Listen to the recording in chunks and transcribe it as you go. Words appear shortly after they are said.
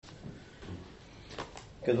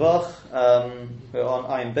Good work. We're on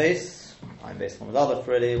Ayin Beis Lamed Aleph.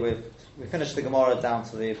 Really, we finished the Gemara down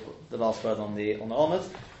to the last word on the Omid.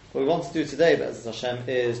 What we want to do today, but as Hashem,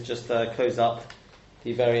 is just close up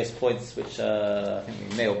the various points which I think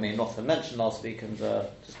we may or may not have mentioned last week, and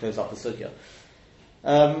just close up the sugya.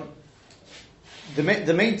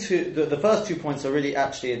 The first 2 points are really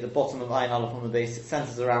actually at the bottom of Ayin Aleph on the base. It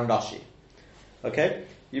centers around Rashi. Okay.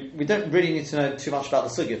 We don't really need to know too much about the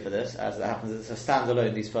sugya for this, as it happens. It's a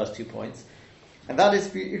standalone, these first 2 points. And that is,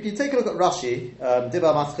 if you take a look at Rashi, it's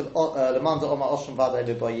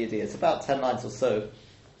about 10 lines or so,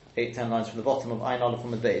 8-10 lines from the bottom of Ayin Aleph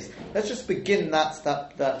on the base. Let's just begin that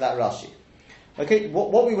Rashi. Okay,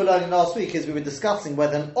 what we were learning last week is we were discussing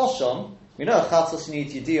whether an Osham, we know a Chatos you need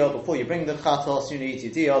Yediyah, before you bring the Chatos you need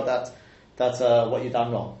Yediyah, that's what you've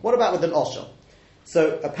done wrong. What about with an Osham?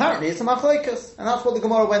 So apparently it's a machlokes, and that's what the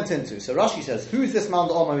Gemara went into. So Rashi says, who's this man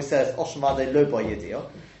Omer who says Osham Vadei Lo Bo Yediyah?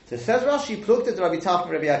 So it says Rashi plugged it to Rabbi Tafan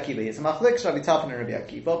and Rabbi Akiva. It's a machlokes Rabbi Tafan and Rabbi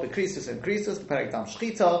Akiva, Bekrisus and Krisus, the Perek Dam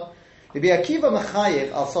Shchita. Rabbi Akiva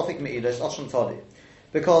mechayev al Sofik Meilish Osham Todi,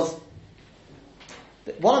 because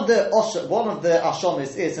one of the Asham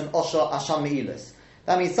is an Osha Asham Meilis.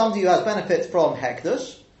 That means somebody who has benefits from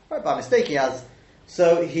Hekdush, right? By mistake he has,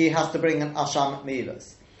 so he has to bring an Asham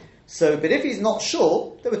Meilis. So, but if he's not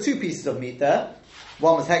sure, there were 2 pieces of meat there.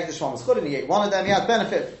 One was Hekdush, one was Chulin. He ate one of them. He had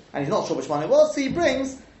benefit, and he's not sure which one it was. So he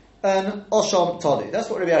brings an Osham Todi. That's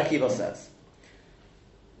what Rabbi Akiva says.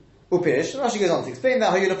 Upirish. Rashi goes on to explain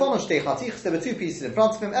that. There were 2 pieces in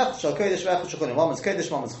front of him. One was Kodesh,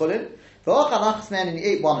 one was Chulin. And he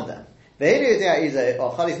ate one of them.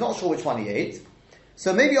 He's not sure which one he ate.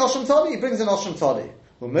 So maybe Osham Todi. He brings an Osham Todi.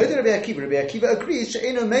 Well, Rabbi Akiva agrees.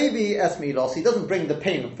 Maybe esmi loss. He doesn't bring the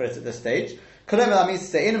payment for it at this stage. That means to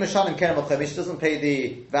say, he doesn't pay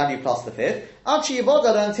the value plus the fifth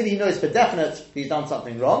until he knows for definite he's done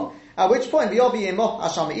something wrong. At which point, he'll bring an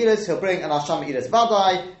Asham Me'ilis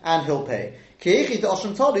Vadai and he'll pay.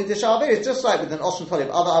 It's just like with an Osham Todi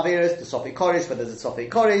of other Averis, the Sofik Koris, where there's a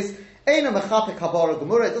Sofik Koris.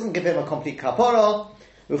 It doesn't give him a complete kapara.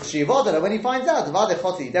 When he finds out,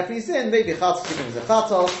 he definitely sinned, maybe Chatos brings a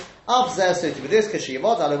Chatos. So to this,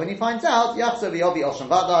 when he finds out,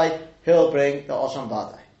 he'll bring the Osham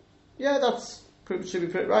Vadai. Yeah, should be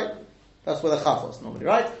pretty right. That's with a Chatos normally,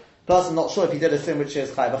 right? Person not sure if he did a sin which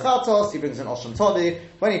is Chai V'Chatos, he brings an Osham Todi.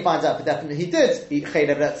 When he finds out for definite he did eat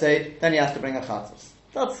Chaylev, let's say, then he has to bring a Chatos.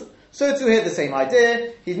 So to hear the same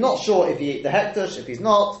idea. He's not sure if he ate the Hekdush, if he's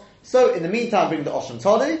not. So in the meantime, bring the Osham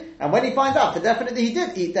Todi, and when he finds out for definite he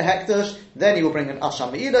did eat the Hekdush, then he will bring an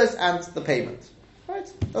Asham Me'ilos and the payment. Right?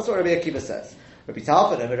 That's what Rabbi Akiva says. Rabbi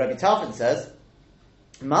Tafan says,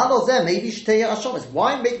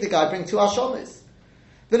 why make the guy bring 2 Ashamis?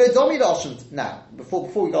 Now, before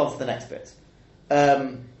we go on to the next bit,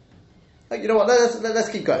 you know what? Let's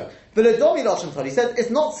keep going. He said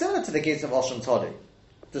it's not similar to the case of Osham Todi,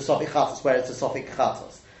 the Sofik Chatos, where it's a Sofik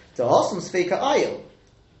Chatos. The Osham Sfeika Ayil,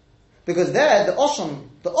 because there the Osham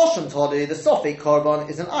Todi, the Sofik Korban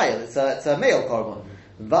is an Ayil. It's a male Korban.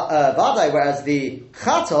 Vadai, whereas the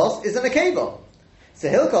Chatos is an Akeva. So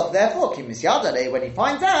Hilkot, therefore, when he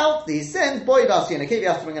finds out that he sinned, boy, he has to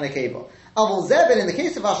bring an Akeva. Avol Zebin, in the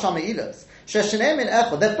case of Asham Me'ilos, Sheshenem in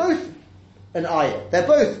Echad, they're both an Ayah. They're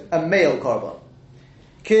both a male Korban.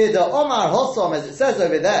 Kida Omar Hosom, as it says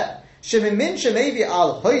over there, Shemimin Shemevi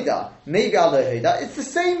al Hoida, maybe al Hoida, it's the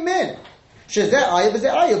same min. Shezeh Ayah, V'zeh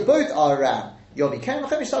Ayah, both are a ram. Yomi Ken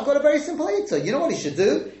Machemish, I've got a very simple answer. You know what he should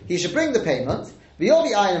do? He should bring the payment,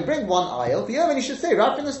 V'yovi Ayah, and bring 1 Ayah, V'yomi, he should say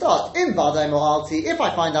right from the start, in Vadai Mo'alti, if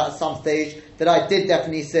I find out at some stage that I did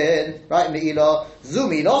definitely sin, right, Me'ilah,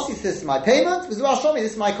 Zumi Losi, this is my payment, V'zu Hashomi,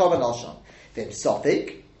 this is my Korban Osham. If it's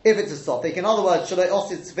Sofik, in other words, should I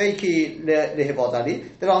osit Sveiki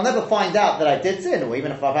Lehivodali, that I'll never find out that I did sin, or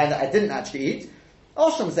even if I find out I didn't actually eat,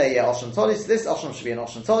 Osham say, yeah, Osham Todi, so this Osham should be an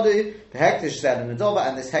Osham Todi, the Hekdush said an Adova,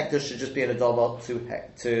 and this Hekdush should just be an Adova to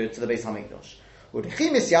the Beis HaMikdash.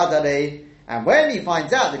 Udchimis Yadalei, and when he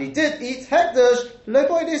finds out that he did eat Hekdush, lo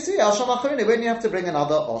boy desi Osham Acharine, when you have to bring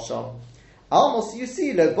another Osham. Almost, you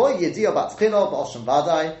see, lo boy Yediyah bat Chilo b'Osham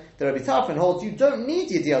Vadai, the Rabbi Tarfon holds you don't need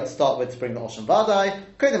Yediyah to start with to bring the Osham Vadai,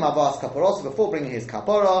 Kodem Avas Kaparos, before bringing his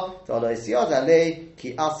Kapara, Ta'aloi Siyad Alei,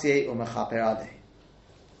 Ki Asye U'Mechaper Alei.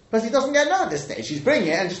 But he doesn't get known at this stage. He's bringing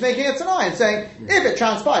it and just making it tonight and saying, if it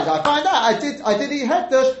transpires, I find out I did eat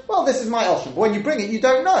Hekdush, well, this is my Osham. But when you bring it, you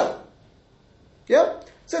don't know. Yeah?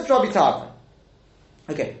 So it's Rabbi Tarfon.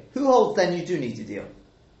 Okay, who holds then you do need Yediyah?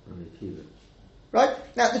 Right?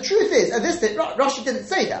 Now, the truth is, at this stage, Rashi didn't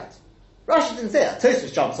say that.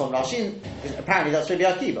 Tosfos jumps on Rashi, and apparently that's Rabbi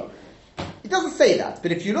Akiva. It doesn't say that,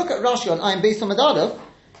 but if you look at Rashi on Ayin Beis Lamed Aleph,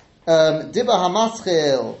 Diba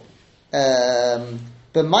hamaschil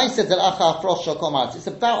b'maisa del acha frosha komart. It's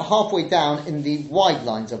about halfway down in the wide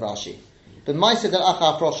lines of Rashi. B'maisa del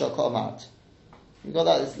acha frosha komart. You got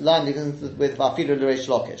that line with vafilu l'reish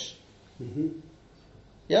lakish.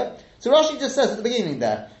 Yeah. So Rashi just says at the beginning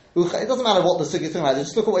there. It doesn't matter what the sugi is talking about.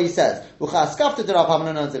 Just look at what he says. Ucha skafta derav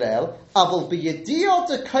hamanon derel avol b'yediyot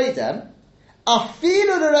dekoidem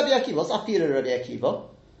afilu l'Rabbi Akiva. What's afilu l'Rabbi Akiva?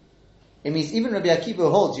 It means even Rabbi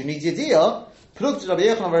Akiva holds you need yediyah. Plug to Rabbi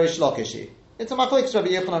Yochanan v'Reish Lakish. It's a machlokes Rabbi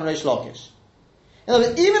Yochanan and Reish Lakish. In other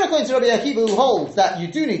words, even according to Rabbi Akiva who holds that you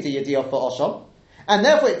do need the yediyah for Osham, and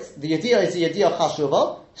therefore the yediyah is the yediyah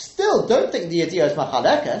chashuva, still don't think the yediyah is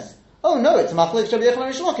machalekes. Oh no, it's a machlokes Rabbi Yochanan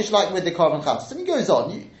and Reish Lakish like with the korban chatas. And he goes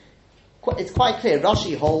on. It's quite clear.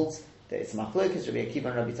 Rashi holds that it's machlokes Rabbi Akiva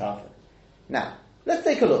and Rabbi Tarfon. Now, let's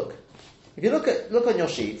take a look. If you look on your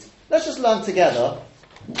sheet, let's just learn together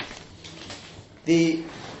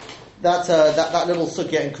that little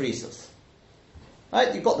sugya increases.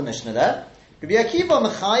 Right? You've got the Mishnah there. Rabbi Akiva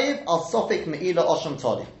mechayiv al sofik me'ila osham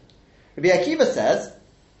todi. Rabbi Akiva says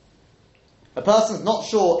a person's not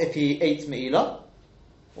sure if he ate me'ila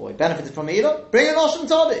or he benefited from me'ila, bring an osham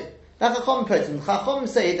todi. That's a common person. Chacham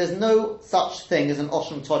say there's no such thing as an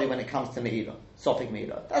osham todi when it comes to me'ila, sofik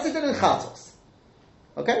me'ila. That's it in chatos.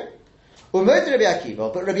 Okay? Umod Rabbi Akiva,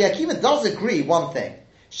 but Rabbi Akiva does agree one thing.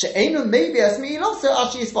 She'enu maybe as me'ila, so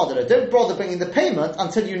ashi is fadala. Don't bother bringing the payment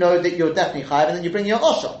until you know that you're definitely chayav, and then you bring your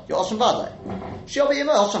osham vadai. She'll be your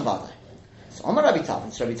osham vadai. So Amar Rabbi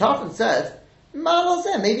Tarfon. So Rabbi Tarfon said,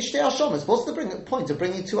 "Ma'alazeh, maybe shtei ashomas. What's the point of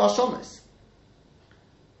bringing two ashomas?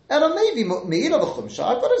 And maybe me'ila v'chumsha.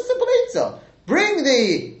 I've got a simple answer. Bring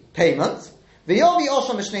the payment. V'yovi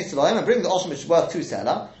osham mishnei selaim, and bring the osham which is worth 2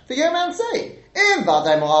 selah. V'yom and say,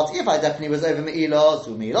 if I definitely was over me'ila,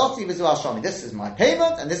 zu me'ilati v'zu ashami. This is my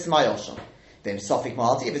payment and this is my osham. Then sofik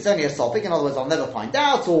ma'ati. If it's only a sofik, in other words, I'll never find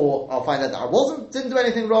out, or I'll find out that I didn't do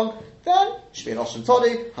anything wrong, then should be an osham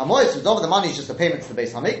todi. Hamoyes v'dov, the money is just a payment to the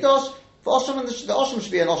base hamikdash. For osham, and the osham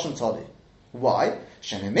should be an osham todi. Why?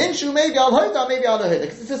 Shenem minshu, maybe I'll hoda, maybe I'll hoda.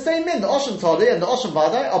 Because it's the same min. The osham todi and the osham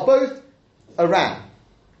vadai are both a ram.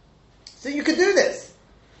 So you could do this.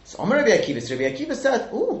 So Amar Rabbi Akiva said,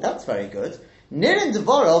 "Oh, that's very good. Nirin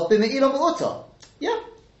devarov b'me'ila mu'uta." Yeah.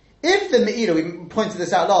 If the me'ila, we pointed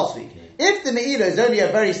this out last week, if the me'ila is only a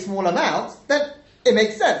very small amount, then it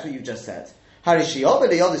makes sense what you just said. But what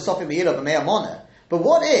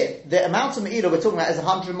if the amount of me'ila we're talking about is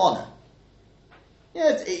 100 monah?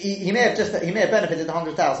 Yeah, he may have benefited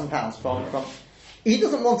 £100,000 from. He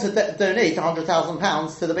doesn't want to donate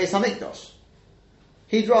 £100,000 to the Beis Hamikdash.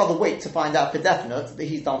 He'd rather wait to find out for definite that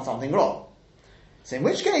he's done something wrong. So in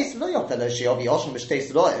which case,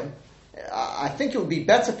 I think it would be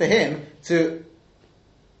better for him to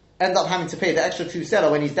end up having to pay the extra 2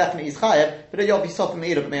 selah when he's definitely chayev, but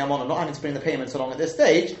not having to bring the payments along at this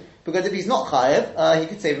stage, because if he's not chayev, he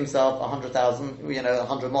could save himself 100,000,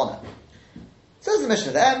 100 monah. Says the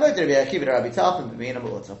Mishnah there, but Rabbi Akiva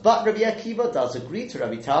does agree to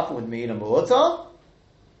Rabbi Tarfon with Me'ila Mu'uta,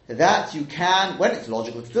 that you can, when it's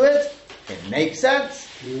logical to do it, it makes sense.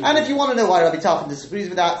 And if you want to know why Rabbi Tarfon disagrees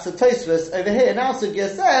with that, so Tosfos over here now Sugya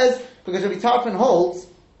says, because Rabbi Tarfon holds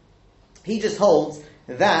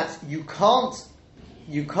that you can't,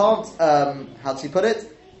 how do you put it?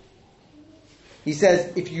 He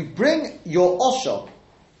says, if you bring your Osha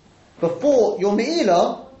before your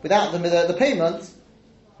Me'ila, without the payment,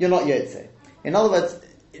 you're not Yotzei. In other words,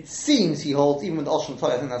 it seems he holds, even with the Osha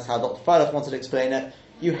Torah, I think that's how Dr. Freilich wanted to explain it,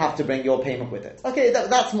 you have to bring your payment with it. Okay,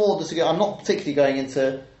 that's more the. I'm not particularly going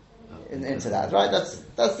into that, right? That's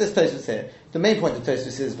this Tosfos here. The main point of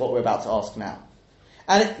Tosfos is what we're about to ask now.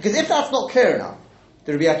 And because if that's not clear enough,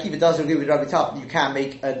 the Rabbi Akiva does agree with Rabbi Tarfon, you can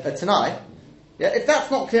make a Tanai. Yeah, if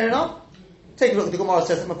that's not clear enough, take a look at the Gemara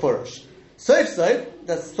says it Mefurish. So,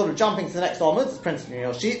 that's sort of jumping to the next onwards, it's printed in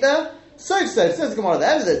your sheet there. So, says the Gemara at the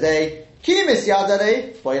end of the day, Kimis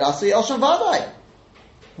Yadare, Boylasui Osham Vadai.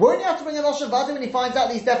 Won't you have to bring an Osham Vadai when he finds out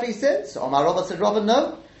that he's definitely sinned? So Omar Robert said, Robert,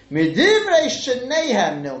 no. Midivrei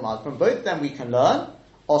Sheneihem Nilmad. From both of them we can learn,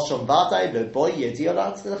 Osham Vadai, Lo Boy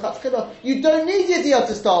Yediyah to the Chatzkidah. You don't need Yediyah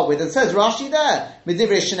to start with. It says Rashi there.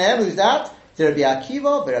 Midivrei Sheneihem, who's that? To Rabbi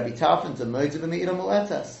Akiva, Rabbi Tarfon, to Moed of Me'ila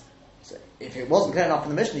Mu'etes. So if it wasn't clear enough in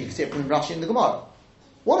the Mishnah, you can see it from Rashi in the Gemara.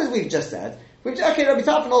 What is we've just said? Okay, Rabbi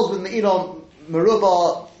Tarfon holds with Me'ila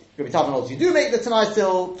Meruba. Rabbi Tarfon holds you do make the Tanai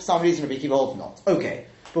still, for some reason Rabbi Akiva holds not. Okay.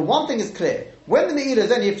 But one thing is clear. When the Me'ila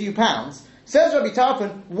is only a few pounds, says Rabbi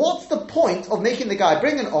Tarfon, what's the point of making the guy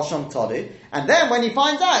bring an Osham Todi, and then when he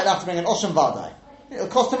finds out, he'll have to bring an Osham Vadai? It'll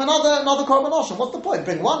cost him another Korban Osham. What's the point?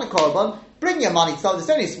 Bring one Korban, bring your money, so it's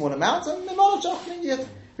only a small amount, and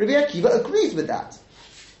Rabbi Rabbi Akiva agrees with that.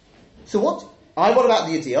 So what about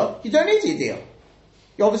the Yediyah? You don't need the Yediyah.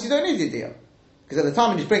 You obviously don't need the Yediyah. Because at the time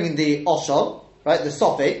when he's bringing the Oshol, right, the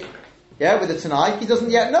Sofik, with the Tanai, he doesn't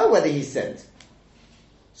yet know whether he sinned.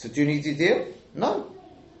 So do you need the Yediyah? No.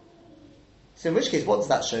 So in which case, what does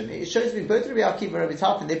that show me? It shows me both Rabbi Akiva and Rabbi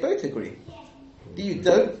Tarfon, they both agree that you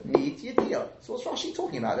don't need Yediyah. So what's Rashi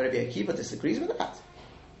talking about? That Rabbi Akiva disagrees with that.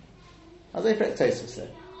 As I Tosfos say.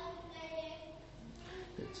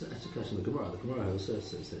 It's a question of the Gemara. The Gemara also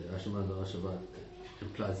says that Ashman and Ashavad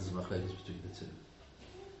implies there's a machlekes between the two.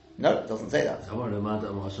 No, it doesn't say that.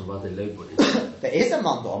 There is a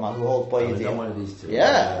man Omar who holds Boy Yediyah. One of these two.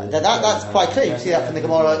 Yeah, that's quite clear. You see that from the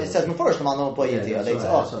Gemara. It says Mefurish the man holds Boy Yediyah later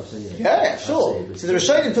on. Yeah, sure. So the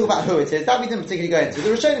Rishonim talk about who it is. That we didn't particularly go into. The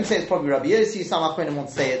Rishonim say it's probably Rabbi Yossi. Some Achronim want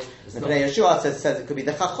to say it. The Pnei Yeshua says it could be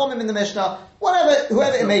the Chachomim in the Mishnah.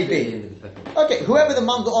 Whoever it may be. Okay, whoever the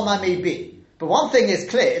man Omar may be. But one thing is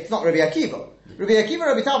clear: it's not Rabbi Akiva. Rabbi Akiva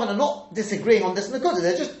and Rabbi Tarfon are not disagreeing on this Nakuda.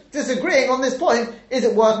 They're just disagreeing on this point. Is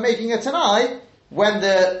it worth making a Tanai when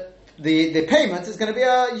the payment is going to be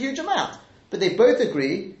a huge amount? But they both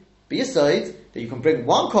agree, be aside, that you can bring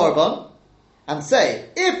one korban and say,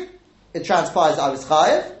 if it transpires I was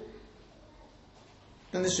chayev,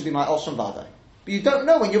 then this should be my Osham Vadai. But you don't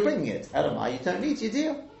know when you're bringing it. Elamai, you don't need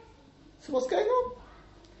Yediyah. So what's going on?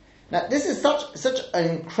 Now, this is such an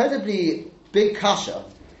incredibly big kasha.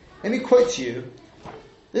 Let me quote to you.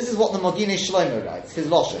 This is what the Mogine Shlomo writes, his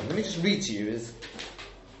Lashon. Let me just read to you. Is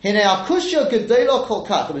Hinei akushya gedola kol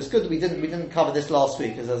kach. It was good that we didn't cover this last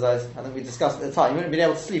week, because as I think we discussed at the time, you wouldn't have been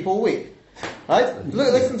able to sleep all week. Right?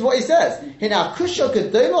 Look, listen to what he says. Hinei akushya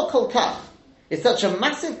gedola kol kach. It's such a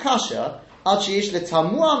massive kasha, al sheyesh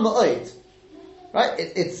letamua ma'od. Right?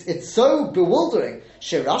 It's so bewildering.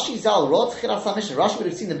 Sherashi zal rot chiras HaMishnah. Rashi would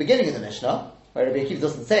have seen the beginning of the Mishnah, where Rabbi Akiva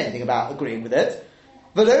doesn't say anything about agreeing with it.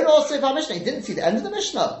 But also if our Mishnah, he didn't see the end of the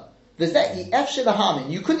Mishnah.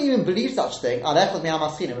 You couldn't even believe such thing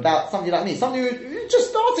about somebody like me, somebody who's just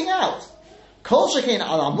starting out. When we're talking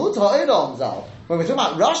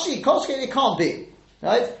about Rashi, it can't be.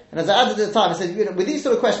 Right? And as I added at the time, I said, with these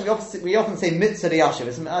sort of questions, we often say mitzvah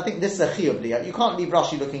liyashiv. I think this is a chiyuv liyashiv. You can't leave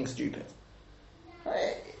Rashi looking stupid.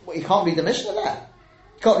 Right? Well, you can't read the Mishnah there.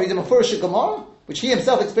 You can't read the Mefurish Gemara, which he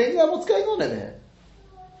himself explained. Yeah, what's going on over here?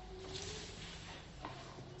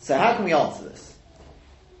 So how can we answer this?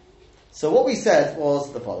 So what we said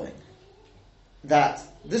was the following. That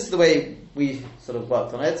this is the way we sort of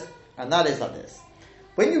worked on it, and that is like this.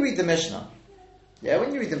 When you read the Mishnah,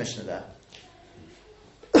 there,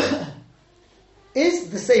 is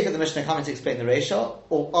the Sefer of the Mishnah coming to explain the Reisha,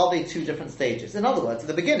 or are they two different stages? In other words, at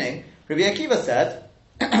the beginning, Rabbi Akiva said,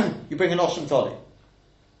 you bring an Osham Toli.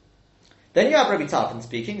 Then you have Rabbi Tarfon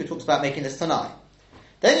speaking, who talks about making this Tanai.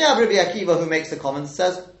 Then you have Rabbi Akiva who makes the comment and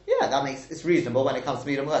says, yeah, it's reasonable when it comes to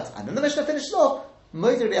Me'ilam Mu'ata. And then the Mishnah finishes off,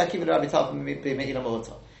 Moed Rabbi Akiva Rabbi Tarfon Me'ilam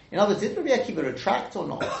Mu'ata. In other words, did Rabbi Akiva retract or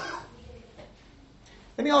not?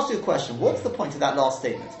 Let me ask you a question. What's the point of that last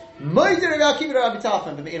statement? Moed Rabbi Akiva Rabbi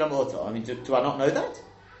Tarfon Me'ilam Mu'ata. I mean, do I not know that?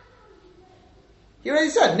 He already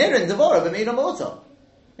said, Nirin Devora Me'ilam Mu'ata.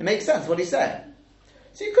 It makes sense what he's saying.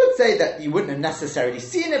 So you could say that you wouldn't have necessarily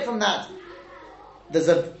seen it from that.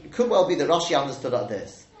 It could well be that Rashi understood like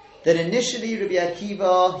this. That initially Rabbi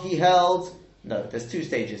Akiva, he held, no, there's two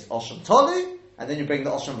stages, Osham Tolu, and then you bring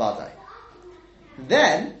the Osham Vadai.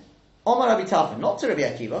 Then, Omar Rabbi Tarfon, not to Rabbi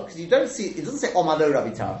Akiva, because you don't see, it doesn't say Omar lo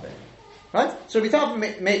Rabbi Tarfon. Right? So Rabbi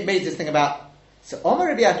Tarfon made this thing about, so Omar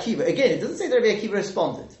Rabbi Akiva, again, it doesn't say that Rabbi Akiva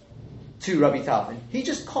responded to Rabbi Tarfon, he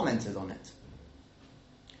just commented on it.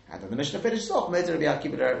 And then the Mishnah finishes off, Rabbi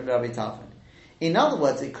Akiva Rabbi Tarfon. In other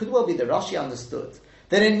words, it could well be that Rashi understood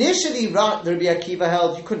that initially Rabbi Akiva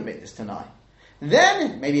held you couldn't make this Tanai.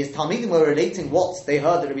 Then, maybe his Talmidim were relating what they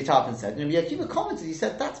heard that Rabbi Tarfon said, and Rabbi Akiva commented, he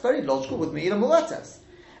said, that's very logical with Me'ilam Mu'atas.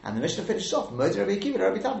 And the Mishnah finished off, Moed Rabbi Akiva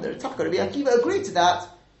Rabbi Tarfon, Rabbi Akiva agreed to that.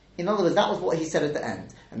 In other words, that was what he said at the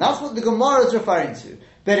end. And that's what the Gemara is referring to.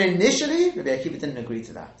 But initially, Rabbi Akiva didn't agree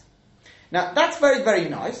to that. Now, that's very, very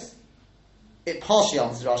nice. It partially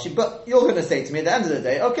answers Rashi, but you're going to say to me at the end of the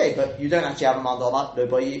day, okay, but you don't actually have a mandal that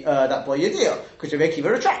boy Yediyah, because Rabbi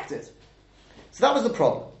Akiva retracted. So that was the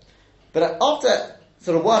problem. But after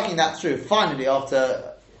sort of working that through, finally,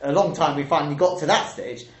 after a long time, we finally got to that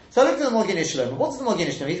stage. So I looked at the Mogine Shlomo. What's the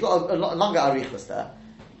Mogine Shlomo? He's got a longer arichos there.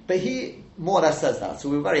 But he more or less says that. So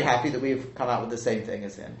we're very happy that we've come out with the same thing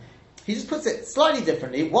as him. He just puts it slightly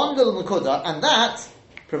differently, one little Nakuda, and that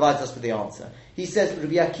provides us with the answer. He says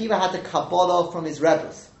Rabbi Akiva had the Kabbalah from his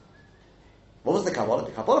Rebbes. What was the Kabbalah?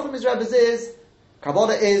 The Kabbalah from his Rebbes is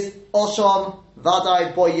Osham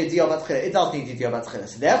Vadai Boy Yediyah Batchila. It does need Yediyah Batchila.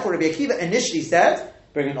 So therefore Rabbi Akiva initially said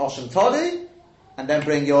bring an Osham Todi, and then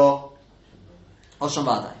bring your Osham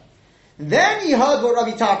Vadai. Then he heard what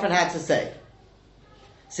Rabbi Tarfon had to say.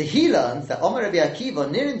 So he learns that Omer Rabbi Akiva,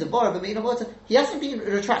 Nirin Devorah B'Meina Mota, he hasn't been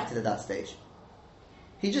retracted at that stage.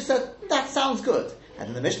 He just said, that sounds good. And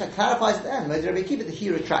then the Mishnah clarifies at the end, Rabbi Akiva, that he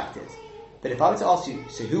retracted. But if I were to ask you,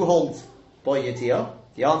 so who holds Boy Yediyah?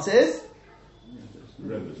 The answer is?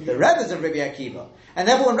 The Rebbes of Rabbi Akiva. And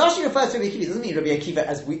therefore when Rashi refers to Rabbi Akiva, it doesn't mean Rabbi Akiva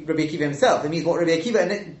as Rabbi Akiva himself. It means what Rabbi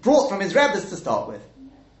Akiva brought from his Rebbes to start with.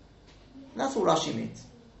 And that's what Rashi means.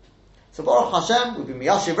 So Baruch Hashem, we've been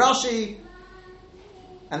Miyashiv Rashi,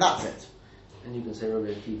 and that's it. And you can say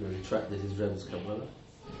Rabbi Akiva retracted his Rebbe's Kabbalah?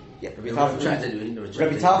 Yeah, Rabbi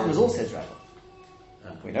Tarfon was also his Rebbe.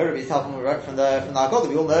 We know Rabbi Tarfon wrote from the Haggadah,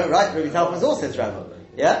 we all know, right? Rabbi Tarfon was also his Rebbe.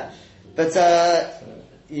 Yeah? But,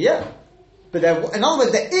 yeah. But there, in other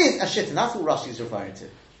words, there is a shit, and that's what Rashi is referring to.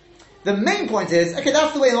 The main point is, okay,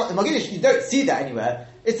 that's the way in Magiddish, you don't see that anywhere.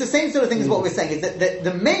 It's the same sort of thing as what we're saying, is that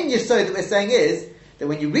the main yesod that we're saying is, that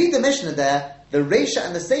when you read the Mishnah there, the Reisha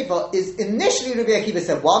and the Sefer is initially Rabbi Akiva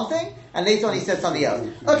said one thing, and later on he said something else.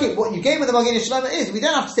 Okay, what you gain with the Magen Shlema is, we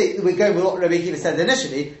don't have to say that we're going with what Rabbi Akiva said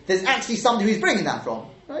initially, there's actually somebody who's bringing that from,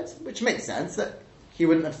 right? Which makes sense, that he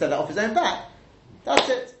wouldn't have said that off his own back. That's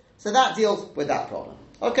it. So that deals with that problem.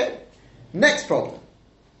 Okay, next problem.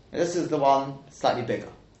 This is the one slightly bigger.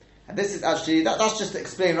 And this is actually, that's just to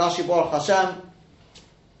explain Rashi, Baruch Hashem,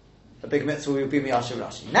 a big mitzvah will be Miyashiv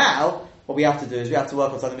Rashi. Now, what we have to do is we have to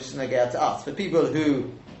work on something which is going to get to us. For people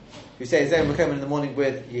who say Zayim Mekomen in the morning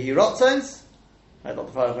with Yehi Rotzons, right,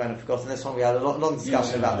 Dr. Farah I've forgotten this one, we had a long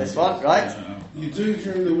discussion about this one, right? You do it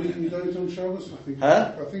during the week and you don't on Shabbos? I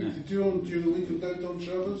think you do it during the week and don't on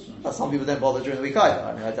Shabbos? Well, some people don't bother during the week either.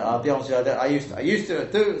 I mean, I'll be honest with you, I used to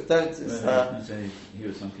do, don't. It's,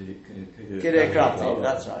 Kirei Krati,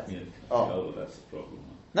 that's right. Oh, that's the problem.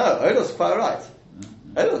 No, Odo's quite right.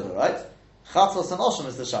 Odo's alright. Chatzos and Osham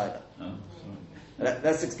is the Shaila.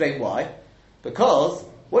 Let's explain why. Because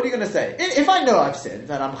what are you going to say? If I know I've sinned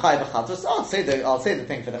and I'm Chai b'Chatzos, I'll say the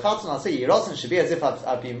thing for the Chatzos, and I'll say Yerotzon should be as if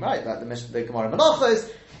I've been right. Like the Gemara Menachos,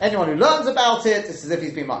 anyone who learns about it, it's as if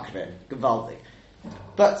he's been makbid, Gevaldik.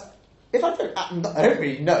 But if I don't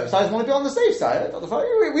really know, so I just want to be on the safe side.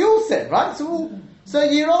 We all sin, right? So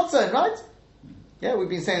Yerotzon, right? Yeah, we've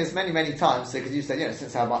been saying this many, many times, because you said,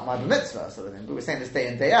 since I have my mitzvah, sort of thing, but we're saying this day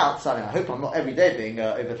in, day out, so I hope I'm not every day being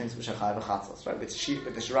over things which are Chai v'Chatzos, right? With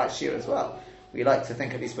the right shear as well. We like to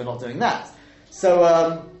think at least we're not doing that. So,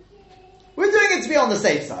 we're doing it to be on the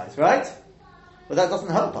safe side, right? But that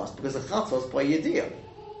doesn't help us, because the Chatzos by Yediyah.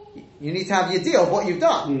 You need to have Yediyah of what you've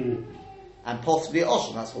done. And possibly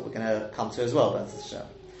Osham, that's what we're going to come to as well,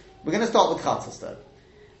 we're going to start with Chatzos though.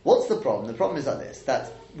 What's the problem? The problem is like this,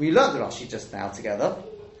 that we learned the Rashi just now together.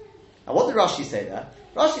 And what did Rashi say there?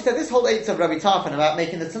 Rashi said this whole eight of Rabbi Tarfon about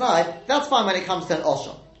making the Tanai, that's fine when it comes to an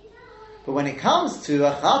Osham. But when it comes to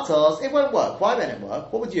a Chatos, it won't work. Why won't it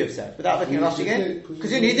work? What would you have said? Without looking at Rashi again?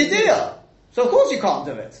 Because you need a deal. So of course you can't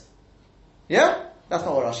do it. Yeah? That's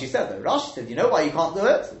not what Rashi said though. Rashi said, you know why you can't do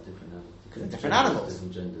it? Because they're different animals.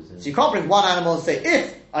 Different genders, yeah. So you can't bring one animal and say,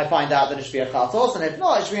 if I find out that it should be a Chatos, and if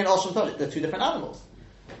not, it should be an Osham Tod. They're two different animals.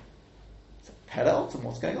 Parallel to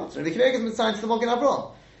what's going on. So Rabbi Kiva has been signed to the Mogen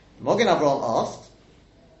Avram. The Mogen Avram asked,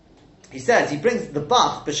 he says, he brings the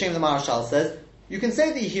Bach, B'Shem the Marashal says, you can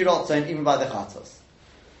say the Yehirotzon even by the Chatos.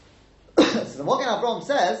 So the Mogen Avram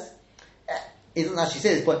says, he doesn't actually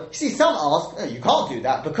say this, but you see, some ask, you can't do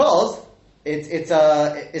that because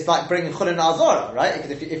it's like bringing Chulin Azora, right?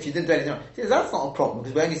 Because if you didn't do anything wrong. See, that's not a problem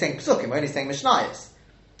because we're only saying Psukim, we're only saying Mishnayos.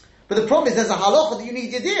 But the problem is there's a halacha that you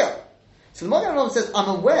need Yediyah. So the Mogen Avram says, I'm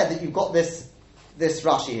aware that you've got this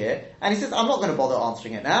Rashi here, and he says, I'm not going to bother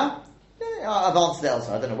answering it now. Yeah, I've answered it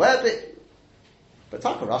elsewhere. I don't know where, but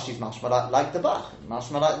Taka Rashi's mashma like the Bach,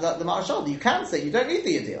 mashma like the Marashal. You can say you don't need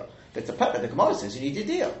the Yediyah. But it's a pepper. The Gemara says you need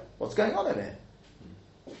Yediyah. What's going on over here?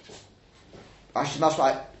 Rashi's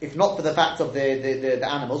mashma, if not for the fact of the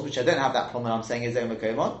animals, which I don't have that problem, I'm saying is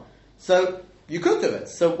Omer. So you could do it.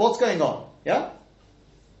 So what's going on? Yeah.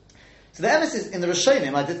 So the emphasis in the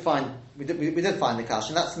Rishonim, we did find the Kash,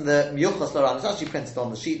 and that's in the Miyuchas Loran. It's actually printed on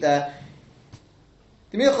the sheet there.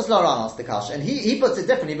 The Miyuchas Loran asked the Kash, and he puts it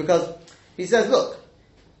differently because he says, look,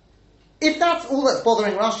 if that's all that's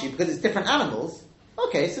bothering Rashi because it's different animals,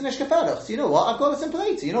 okay, so Nishkaferach. So you know what? I've got a simple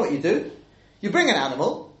answer. You know what you do? You bring an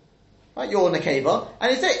animal, right? You're Nekeva,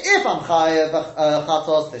 and you say, if I'm Chayev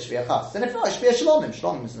Chatos, there should be a Chatos, and if not, it should be a Shalomim.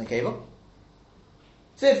 Shalomim is Nekeva.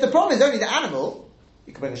 So if the problem is only the animal,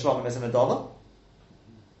 you can bring a Shalomim as an Adoma.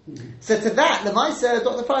 So to that, the Maisa,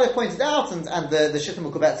 Dr. Freilich pointed out, and the Shittim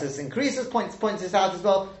Ukubetzis increases, points this out as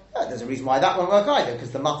well. There's a reason why that won't work either,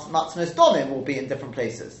 because the Matzanos Domim will be in different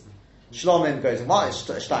places. Shlomim goes in one,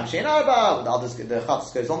 Shtaim Shein Arba, the others, the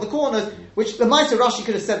Chatzos goes on the corners, which the Ma'aser Rashi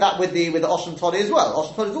could have said that with the Osham Todi as well.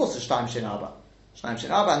 Osham Todi is also Shtaim Shein Arba. Shtaim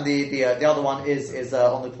Shein Arba, and the other one is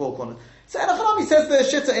on the four corners. So Enochalami says the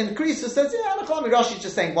Shitta in Krisus says, Enochalami Rashi is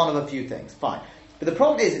just saying one of a few things. Fine. But the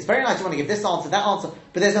problem is, it's very nice you want to give this answer, that answer,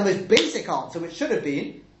 but there's a most basic answer, which should have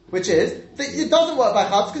been, which is that it doesn't work by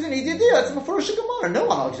Chatz because you need Yediyah. It's a Mefurish Gemara. No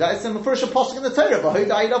one argues that. It's a Mefurish Pasuk in the Torah. V'hu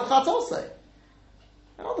da'id of Chatz also.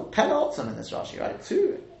 Another Pelaotzim in this Rashi, right?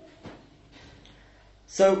 Two.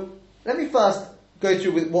 So let me first go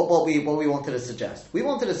through with what we wanted to suggest. We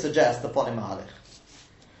wanted to suggest the Ponim Mahalech,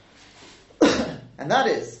 and that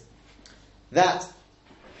is that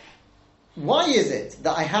why is it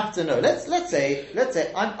that I have to know? Let's say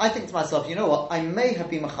I think to myself, you know what? I may have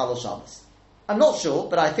been Mechal Shabbos. I'm not sure,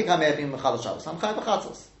 but I think I may have been Mechal Shabbos. I'm Chai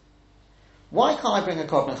B'Chatzos. Why can't I bring a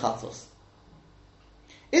Korban Chatzos?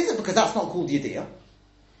 Is it because that's not called Yediyah?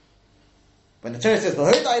 When the Torah says the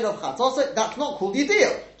Hodai of Chatzos, that's not called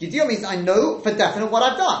Yediyah. Yediyah means I know for definite what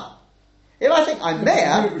I've done. If I think I may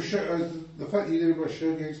have, the fact that you did it by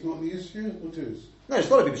Shogeg is not the issue. What is? No, it's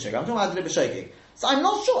got to be B'Shogeg. I'm talking about I did it B'Shogeg. So I'm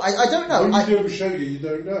not sure. I don't know. When you do it B'Shogeg, you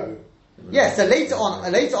don't know. Yeah. So later on,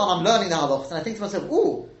 I'm learning the halachos, and I think to myself,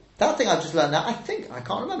 "Ooh, that thing I've just learned now. I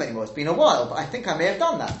can't remember anymore. It's been a while, but I think I may have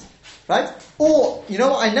done that, right? Or you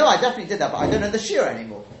know what? I know I definitely did that, but I don't know the shir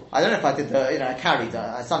anymore. I don't know if I did I carried.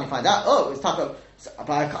 I suddenly find out. Oh, it was taco.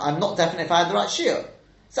 But I'm not definite if I had the right shir.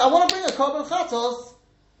 So I want to bring a korban chatos.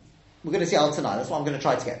 We're going to see out tonight. That's what I'm going to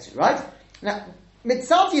try to get to, right? Now,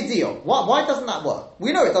 mitzvah yediyah. Why doesn't that work?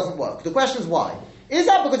 We know it doesn't work. The question is why. Is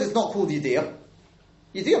that because it's not called yediyah?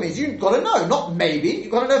 Yediyah means you've got to know, not maybe.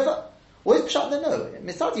 You've got to know for. What is pshat the no?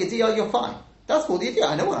 Mitzvah yediyah, you're fine. That's called yediyah.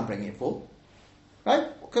 I know what I'm bringing it for, right?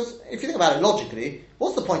 Because if you think about it logically,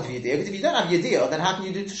 what's the point of yediyah? Because if you don't have yediyah, then how can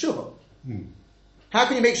you do teshuvah? How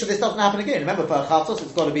can you make sure this doesn't happen again? Remember, for a chatzos,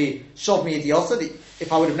 it's got to be shov mi yediyasa.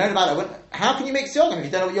 If I would have known about it, how can you make siyagim if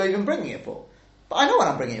you don't know what you're even bringing it for? But I know what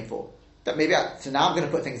I'm bringing it for. That maybe so now I'm going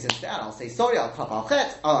to put things instead. I'll say sorry. I'll clap al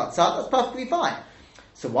chet. That's perfectly fine.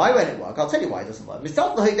 So why won't it work? I'll tell you why it doesn't work.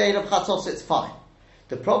 Mitzvah the day of chatzos, it's fine.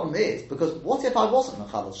 The problem is because what if I wasn't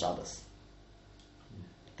mechal Shabbos?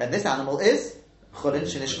 Then this animal is chulin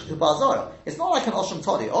shenish ketubah zara. It's not like an osham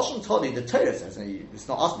todi. Osham todi, the Torah says, and it's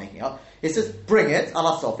not us making it up. It says bring it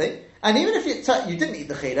ala sofik, and even if you didn't eat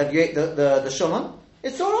the chaylev, you ate the shuman,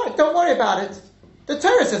 it's all right. Don't worry about it. The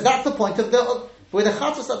Torah says that's the point of with the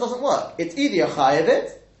chatzos that doesn't work. It's either you chayev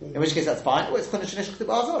it, in which case that's fine, or it's chulin shenish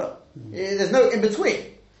ketubah zara. There's no in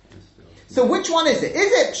between. So which one is it? Is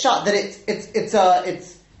it pshat that it's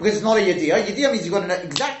because it's not a yediyah? Yediyah means you've got to know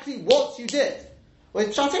exactly what you did. Well,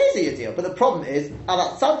 pshat is a yediyah, but the problem is,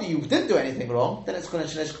 outside you didn't do anything wrong, then it's chulin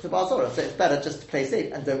shenish ketubah zara. So it's better just to play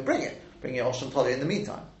safe and don't bring it. Bring your osham toli in the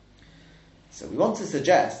meantime. So we want to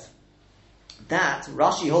suggest that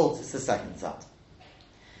Rashi holds it's the second side.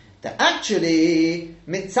 That actually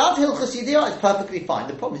mitzad hilchos yediyah is perfectly fine.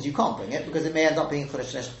 The problem is you can't bring it because it may end up being chulin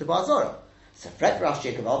shenish ketubah zara. So fret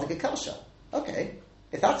Rashi Kavaldik Kasha. Okay,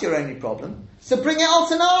 if that's your only problem, so bring it al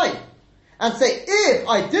Tanai and say if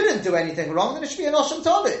I didn't do anything wrong, then it should be an Osham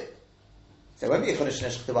Todi. So it won't be a Chodesh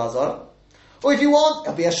Nesh Ketubah Zara. Or if you want, it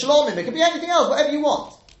could be a Shlomim, it could be anything else, whatever you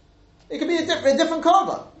want. It could be a different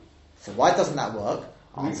korban. So why doesn't that work?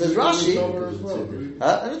 Answers Rashi. And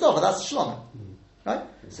a Dova, that's a Shlomim. Right?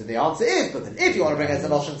 So the answer is, because if you want to bring it as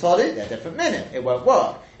an Osham Todi, they're different minute. It won't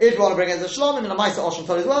work. If you want to bring it as a Shlomim and a Maisa Osham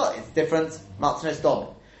Todi as well, it's different Matznes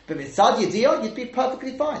Domim. But Mitzad Yediyah, you'd be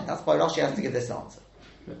perfectly fine. That's why Rashi has to give this answer.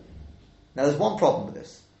 Now there's one problem with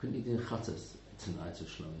this. Couldn't you do Chatzos tonight or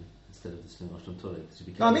Shlomim instead of doing Osham Todi?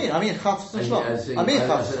 No, I mean Chatzos and Shlomim. I mean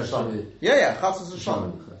Chatzos and Shlomim. Yeah, Chatzos and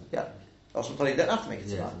Shlomim. Yeah. Osham Todi, you don't have to make it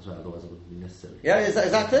tonight. That's right, otherwise it wouldn't be necessary. Yeah, is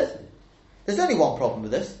that clear? There's only one problem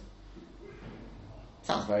with this.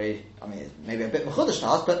 Sounds very, maybe a bit mechudesh to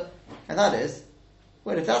us, but, and that is,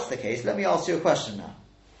 well, if that's the case, let me ask you a question now.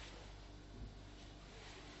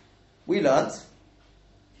 We learnt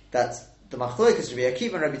that the Machloekas Rabbi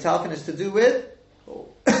Akiva and Rabbi Talcon is to do with,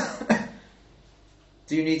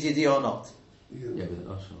 do you need Yediyah or not? Yeah, with an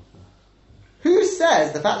Osham. Who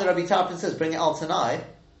says, the fact that Rabbi Talcon says, bring it al Tanai,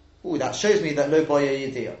 that shows me that lo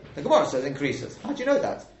boya Yediyah. The Gemara says increases. How do you know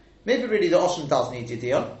that? Maybe really the Osham does need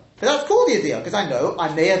Yediyah. But that's called Yediyah, because I know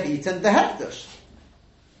I may have eaten the Hekdesh.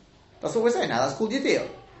 That's what we're saying now, that's called Yediyah.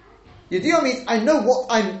 Yediyah means I know what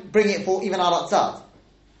I'm bringing it for, even al Atzad.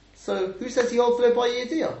 So, who says he holds low by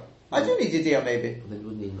Yediyah? I do need Yediyah, maybe. Then you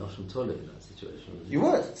wouldn't need Osham Toli in that situation. You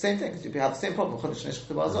would, same thing, because you have the same problem with Chodesh Nesh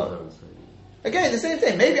Ketubah Zara. Again, the same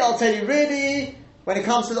thing. Maybe I'll tell you, really, when it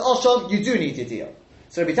comes to the Osham, you do need Yediyah.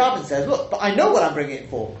 So Rabbi Tarfon says, look, but I know what I'm bringing it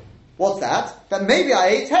for. What's that? That maybe I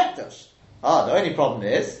ate hekdesh. The only problem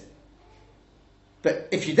is, but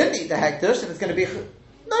if you didn't eat the hekdesh, then it's going to be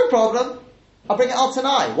no problem. I'll bring it out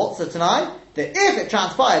tonight. What's the tonight? That if it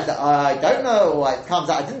transpires that I don't know, or it comes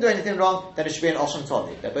out I didn't do anything wrong, then it should be an Osham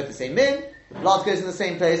Todi. They're both the same min, the blood goes in the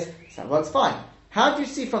same place, so that works fine. How do you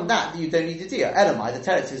see from that you don't need Yediyah? Elamai, the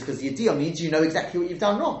teretz is because the Yediyah means you know exactly what you've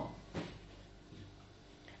done wrong.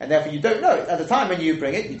 And therefore you don't know it. At the time when you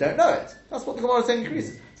bring it, you don't know it. That's what the Gemara is saying in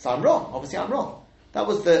Krisis. So I'm wrong. Obviously I'm wrong. That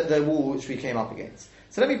was the wall which we came up against.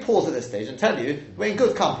 So let me pause at this stage and tell you, we're in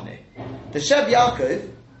good company. The Shev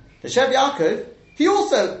Yaakov, he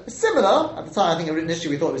also, similar, at the time I think initially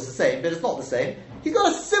we thought it was the same, but it's not the same. He's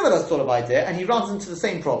got a similar sort of idea, and he runs into the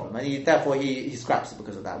same problem, and therefore he scraps it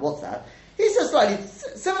because of that. What's that? He says slightly,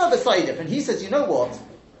 similar but slightly different. He says, you know what?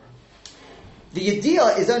 The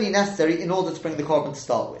Yediyah is only necessary in order to bring the korban to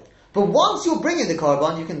start with. But once you're bringing the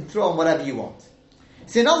korban, you can throw on whatever you want.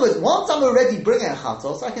 So in other words, once I'm already bringing a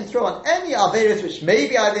chatos, I can throw on any averos which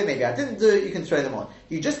maybe I did, maybe I didn't do it, you can throw them on.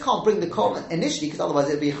 You just can't bring the korban initially, because otherwise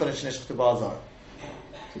it would be a chodesh nishch to bazar.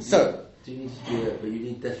 So, do you need to do it, but you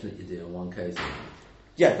need definite Yediyah in one case.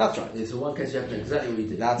 Yeah, that's right. So one case you have to know exactly what you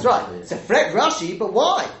did. That's right. It's a fret Rashi, but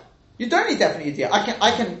why? You don't need definite Yediyah.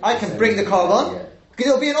 I can bring the korban. Because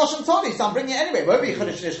it'll be an Osham Todi, so I'm bringing it anyway. It won't be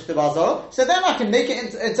Chodesh Nishch to Bazar. So then I can make it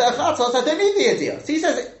into a Chatzos. I don't need the Yediyah. So he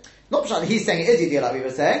says, not that he's saying it is Yediyah like we were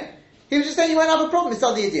saying. He was just saying you won't have a problem, it's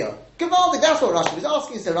not the Yediyah. Givaldi, that's what Rashi was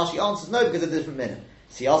asking. So Rashi answers no because of a different minute.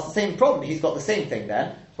 So he asked the same problem. He's got the same thing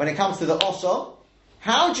then. When it comes to the Osham,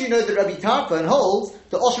 how do you know that Rabbi Tarfon holds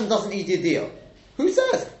that Osham doesn't need Yediyah? Who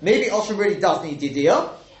says? Maybe Osham really does need Yediyah,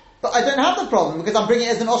 but I don't have the problem because I'm bringing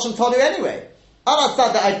it as an Osham Tolu anyway. I'm not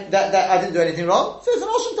sad that I didn't do anything wrong. So it's an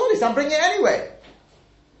Osham Toli, so I'm bringing it anyway.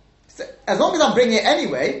 So as long as I'm bringing it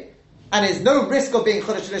anyway, and there's no risk of being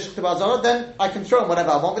Chodesh Nishch to Bazara, then I can throw in whatever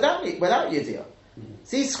I want without Yediyah.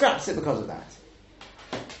 So he scraps it because of that.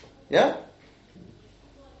 Yeah?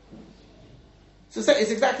 So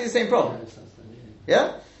it's exactly the same problem.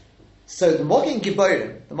 Yeah? So the Mogin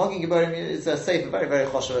Giborim is a sefer, very, very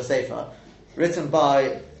choshev sefer, written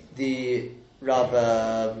by the Rav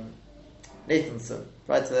Nathanson,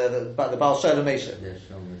 right? The Baal Sholem Moshe.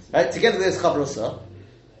 Right? Together with this Chavrusa.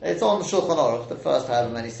 It's on Shulchan Aruch, the first however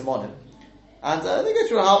many Simonim. And they go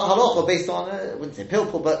through a halacha based on, I wouldn't say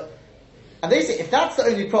pilpul, but, and they say if that's the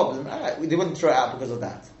only problem, they wouldn't throw it out because of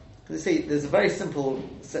that. Because they say there's a very simple,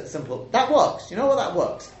 that works. You know what that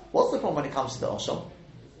works? What's the problem when it comes to the Osham?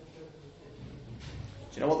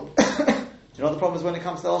 Do you know what the problem is when it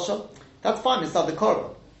comes to the Osham? That's fine, it's not the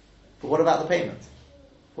korban. But what about the payment?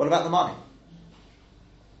 What about the money?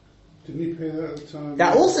 Didn't he pay that at the time?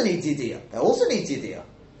 That also needs Yediyah.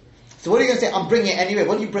 So what are you going to say? I'm bringing it anyway.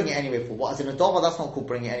 What do you bring it anyway for? What? As in a doma, that's not called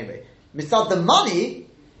bringing it anyway. Mitzad the money,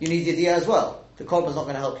 you need Yediyah as well. The korban's not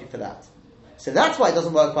going to help you for that. So that's why it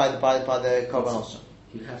doesn't work by the korban Osham.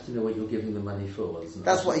 You have to know what you're giving the money for.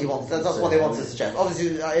 That's what he wants. That's what they want to suggest.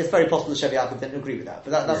 Obviously, it's very possible the Shev Yaakov didn't agree with that,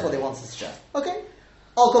 but that's what they want to suggest. Okay,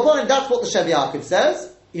 Al Kaponim, that's what the Shev Yaakov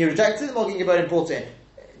says. He rejected it. Mogin Giborim brought it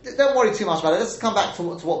in. Don't worry too much about it. Let's come back to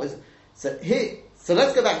what was so here. So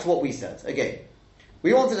let's go back to what we said again.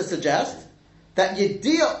 We wanted to suggest that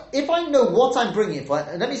Yediyah, if I know what I'm bringing for,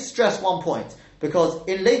 and let me stress one point, because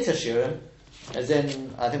in later Shiurim, as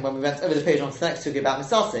in, I think when we went over the page on the next sugya about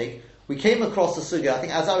Misasig, we came across the sugya. I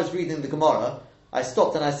think as I was reading the Gemara, I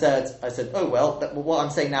stopped and I said, oh well, what I'm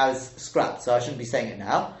saying now is scrapped, so I shouldn't be saying it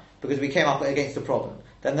now, because we came up against a problem.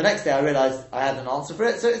 Then the next day I realised I had an answer for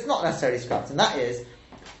it, so it's not necessarily scrapped, and that is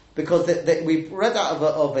because we read out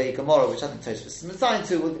of a Gemara, which I think Tosfos is assigned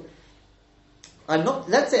to.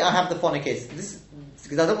 Let's say I have the following case.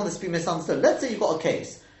 Because I don't want this to be misunderstood. Let's say you've got a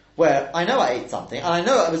case where I know I ate something, and I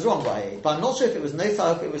know I was wrong what I ate, but I'm not sure if it was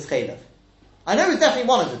Nosah or if it was Chaylev. I know it's definitely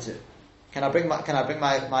one of the two. Can I bring my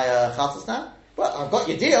chatos now? Well, I've got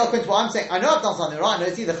Yediyah, according to what I'm saying. I know I've done something right. I know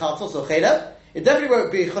it's either chatos or Chaylev. It definitely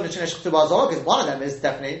won't be Chodesh Nishch to Bazar, because one of them is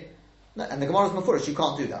definitely. No, and the Gemara is Mefurish, you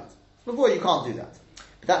can't do that. Before you can't do that.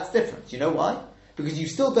 But that's different. You know why? Because you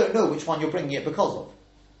still don't know which one you're bringing it because of.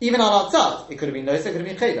 Even on outside, it could have been Noseh, it could have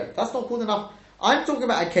been Chaylev. That's not called enough. I'm talking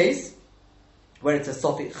about a case where it's a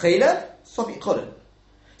Sofik Chaylev, Sofik Chodesh.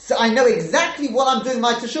 So I know exactly what I'm doing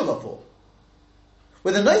my teshuvah for.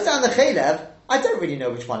 With the Noseh and the Chaylev, I don't really know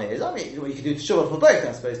which one it is. I mean, you can do teshuvah for both,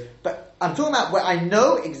 I suppose. But I'm talking about where I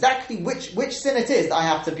know exactly which sin it is that I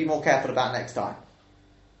have to be more careful about next time.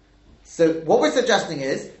 So what we're suggesting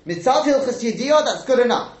is, Mitzad Hilchas Yediyah, that's good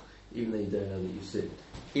enough. Even though you don't know that you sinned.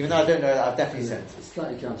 Even though I don't know that I've definitely sinned. It's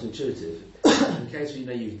slightly counterintuitive. in case you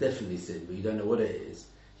know you've definitely sinned, but you don't know what it is,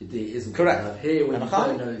 your deed isn't correct. Enough. Here, when you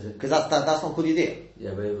don't know, because that's not called Yediyah.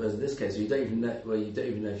 Yeah, but in this case, you don't even know. Well, you don't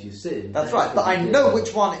even know if you've sinned. That's right. But I know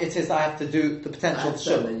which one it is that I have to do the potential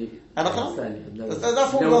shul. And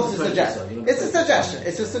that's what we want to suggest. It's a suggestion.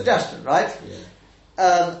 It's a suggestion, right?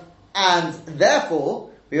 Yeah. And therefore,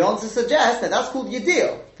 we want to suggest that that's called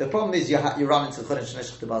Yediyah. The problem is you run into Chodesh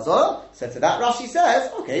Neshech to Bazor. So to that Rashi says,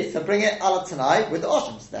 okay, so bring it ala tonight with the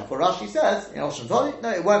Oshams. Therefore Rashi says, in Osham Toli, no,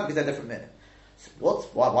 it won't because they're different minute. So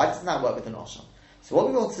why doesn't that work with an Osham? So what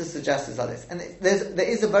we want to suggest is like this. And there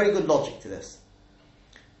is a very good logic to this.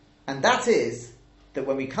 And that is, that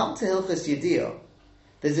when we come to Hilchos Yediyah,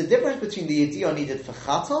 there's a difference between the Yediyah needed for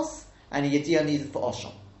Chatos and the Yediyah needed for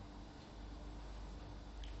Osham.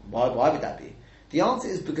 Why would that be? The answer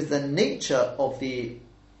is because the nature of the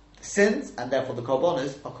sins and therefore the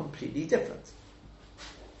korbanos are completely different.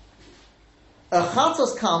 A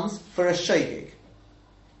chatos comes for a shogeg,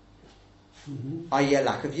 i.e. a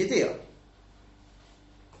lack of yediyah.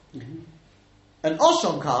 An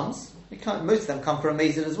osham comes, most of them come for a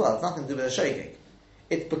mazid as well. It's nothing to do with a shogeg.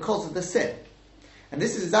 It's because of the sin. And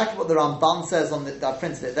this is exactly what the Ramban says on I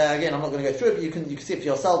printed it there again. I'm not going to go through it, but you can see it for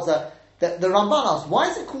yourselves there. The Ramban asks, why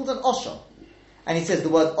is it called an osham? And he says the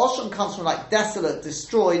word osham comes from like desolate,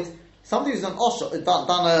 destroyed. Somebody who's an osham,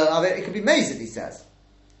 it could be mazid, he says.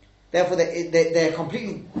 Therefore, they're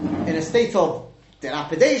completely in a state of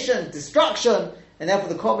dilapidation, destruction, and therefore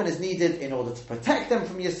the korban is needed in order to protect them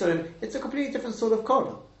from Yisurim. It's a completely different sort of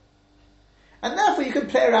korban. And therefore you can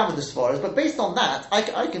play around with the Sforas, but based on that,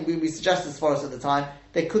 we suggested Sforas at the time,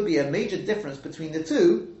 there could be a major difference between the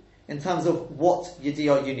two in terms of what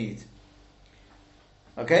Yediyah you need.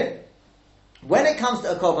 Okay? When it comes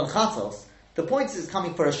to a korban chatos, the point is it's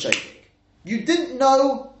coming for a shogeg. You didn't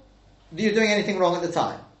know that you're doing anything wrong at the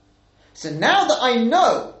time. So now that I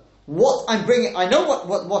know what I'm bringing, I know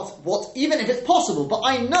what even if it's possible, but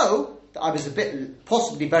I know that I was a bit,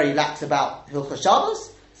 possibly very lax about Hilchos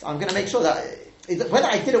Shabbos, so I'm going to make sure that, whether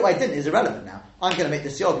I did it or I didn't is irrelevant now. I'm going to make the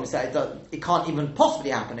siyog and say it can't even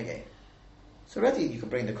possibly happen again. So already you can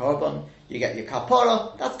bring the korban, you get your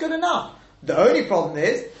kapara, that's good enough. The only problem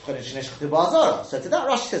is, so to that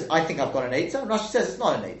Rashi says, I think I've got an eitzah, and Rashi says it's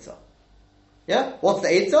not an eitzah. Yeah? What's the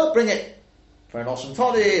eitzah? Bring it for an Osham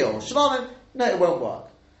Toli or Shlamim. No, it won't work.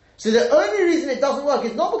 So the only reason it doesn't work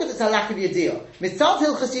is not because it's a lack of Yediyah. Mitzat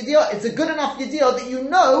Hilchos Yediyah, it's a good enough Yediyah that you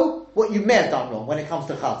know what you may have done wrong when it comes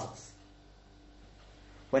to Chatos.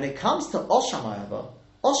 When it comes to Osham, however,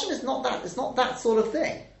 Osham is not that, it's not that sort of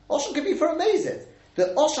thing. Osham can be for a mazid.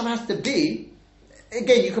 The Osham has to be,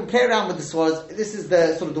 again, you can play around with the Svaras. This is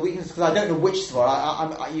the sort of the weakness, because I don't know which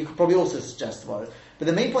Svara. You could probably also suggest Svaras. But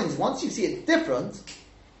the main point is, once you see it's different,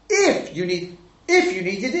 if you need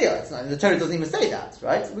Yediyah, it's not, the Torah doesn't even say that,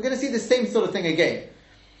 right? We're going to see the same sort of thing again.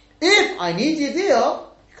 If I need Yediyah,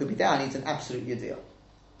 it could be that I need an absolute Yediyah.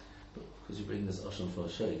 Because you bring this Osham for a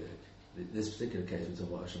shogeg. This particular case we're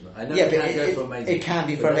talking about Osham. I know it can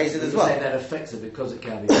be for a mazid as well. Say that affects it because it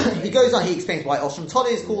can be. He goes on. He explains why Osham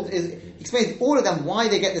Toli is called. He explains all of them why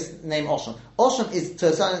they get this name Osham. Osham is to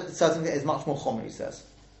a certain is much more chomer. He says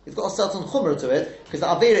it's got a certain chomer to it because the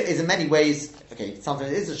avera is in many ways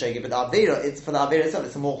sometimes it is a shogeg, but the avera it's for the avera itself.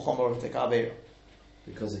 It's a more chomeristic avera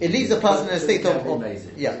because it leaves a person in a state of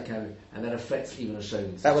and that affects even a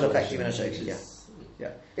shogeg. That would affect even a shogeg. Yeah.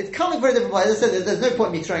 Yeah, it's coming very different ways. As I said, there's no point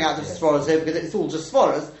in me throwing out just Svaras here because it's all just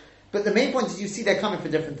Svaras. But the main point is you see they're coming for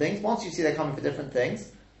different things. Once you see they're coming for different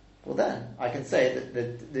things, well then, I can say that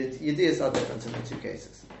the Yediyahs are different in the two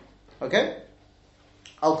cases. Okay?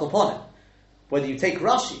 Al Koponim. Whether you take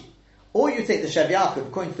Rashi or you take the Shev Yaakov,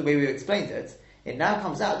 according to the way we explained it, it now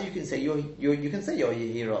comes out that you can say you're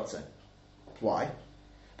Yehi Ratzon. Why?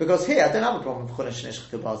 Because here I don't have a problem with Chodesh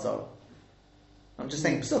Neshech Bazara. I'm just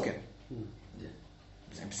saying Psukim.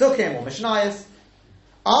 Psukim or Mishnayos.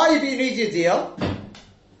 If you need Yediyah,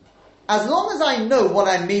 as long as I know what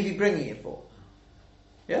I may be bringing it for.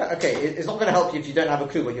 Yeah, okay, it's not going to help you if you don't have a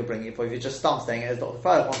clue what you're bringing it for. If you're just stump saying it, as Dr.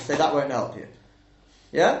 Freilich wants to say, that won't help you.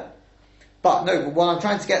 Yeah? But what I'm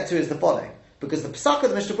trying to get to is the following. Because the Pesach of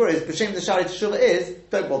the Mishnah Berurah is, B'Shem the Shari Teshuvah is,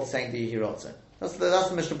 don't bother saying the Yehi Ratzon. That's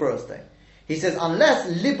the Mishnah Berurah's thing. He says, unless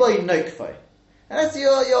Liboy Nokfo. Unless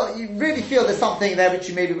you really feel there's something there which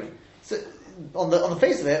you maybe... So, on the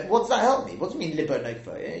face of it, what does that help me? What does it mean libo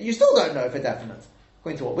nokfi? You still don't know for definite.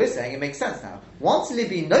 According to what we're saying, it makes sense now. Once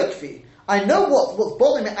libi nokfi, I know what's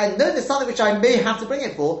bothering me. I know there's something which I may have to bring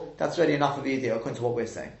it for. That's really enough of the idea, according to what we're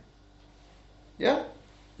saying. Yeah.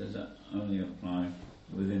 Does that only apply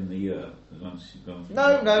within the year? Because once you've gone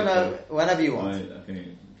no. Whenever you want.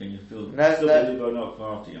 Can you feel no. libo nokfi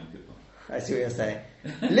after Yom Kippur? I see what you're saying.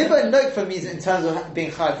 Libo nokfa means in terms of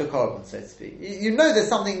being chayav for korban, so to speak. You know there's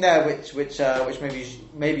something there which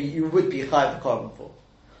maybe you would be chayav for korban for.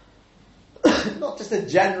 Not just a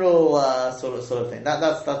general sort of thing.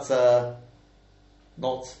 That's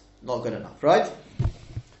not good enough, right?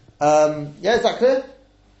 Yeah, is that clear?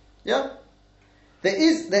 Yeah. There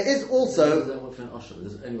is also that work for an osham?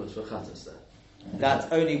 Does it only work for chatos there?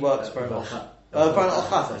 That only works for an osham. For an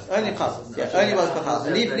chatos, only chatos. Yeah, only works for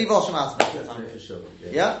chatos. Leave osham out of it. For sure.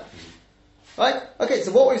 Yeah. Right. Okay.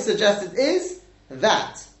 So what we've suggested is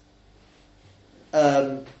that.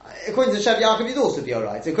 According to Shev Yaakov, you'd also be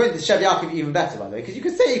alright. According to Shev Yaakov, even better, by the way, because you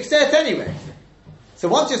could say it anyway. So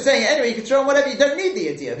once you're saying it anyway, you can throw on whatever. You don't need the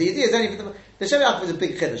idea. The idea is only for the Shev Yaakov is a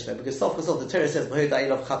big chiddush though, because Sof the Torah says "Mahudai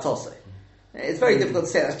chatose." It's very difficult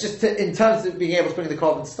to say. That's just in terms of being able to bring the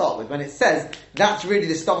korban to start with. When it says that's really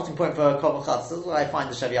the starting point for korban chatos, that's why I find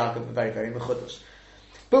the Shev Yaakov very, very mechudash.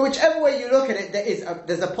 But whichever way you look at it,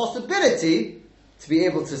 there's a possibility to be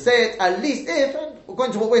able to say it, at least if, and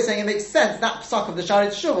according to what we're saying, it makes sense, that psak of the Sharet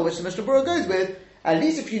Shuvah, which the Mishnah Berurah goes with, at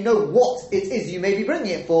least if you know what it is you may be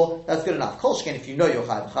bringing it for, that's good enough. Kol sheken, if you know your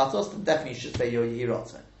chayav chatos, then definitely you should say your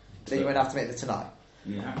yehirotze. Then you won't have to make the tanai.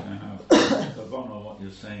 You have to have kavanah on what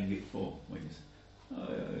you're saying it for. When you say,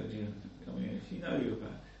 if you know you're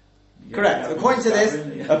bad. Correct. According to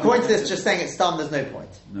this, just saying it's done, there's no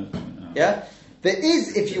point. No point. No. Yeah? There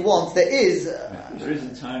is, if you want, there is... there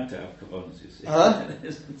isn't time to have kavanahs, you see. There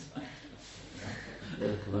isn't time.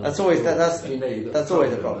 That's always that's always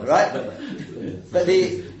the problem, right? But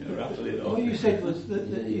what you said was that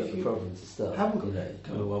you got the problem to start. Haven't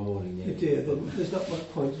come one morning. then there's not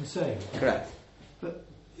much point in saying it. Correct. But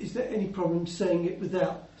is there any problem saying it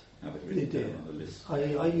without the idea?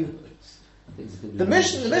 Are you? The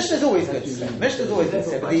mission is always good to say. The mission is always good to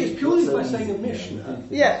say. But just purely by saying a mission.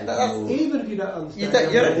 Yeah, that's, even if you don't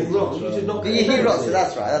understand, you're wrong. You should not. The Yehirotze,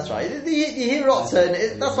 that's right. The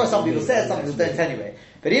Yehirotze, that's why some people say it, some people don't anyway.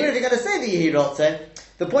 But even if you're going to say the Yehirotze,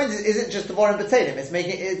 the point isn't just the Vorim B'Teilim.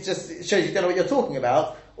 It just shows you don't know what you're talking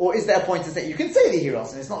about. Or is there a point to say you can say the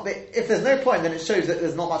Yehirotze? And it's not. If there's no point, then it shows that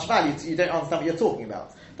there's not much value. You don't understand what you're talking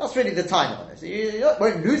about. That's really the time on it. So you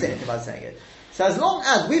won't lose anything by saying it. So as long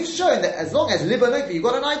as we've shown that, as long as Libo Nokvi, you've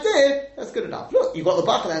got an idea, that's good enough. Look, you've got the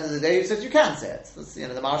Bach at the end of the day who says you can say it. That's the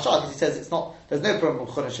Maharshal, because he says it's not, there's no problem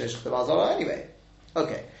with Chunash Shech anyway.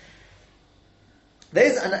 Okay.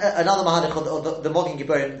 There's another Mahadich, the Mogin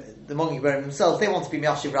Gibberim themselves, they want to be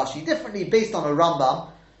Miyashiv Rashi differently, based on a Rambam.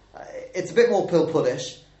 It's a bit more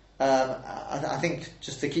pilpullish. I think,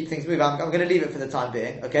 just to keep things moving, I'm going to leave it for the time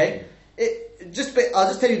being, okay? I'll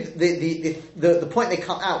just tell you the point they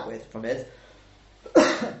come out with from it.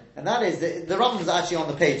 And that is the Rambam is actually on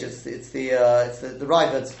the page. It's the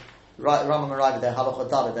Ravad, Rambam and Ravad, their Halacha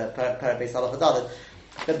Dalet, their Parabase Halacha Dalet.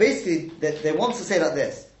 That basically they want to say like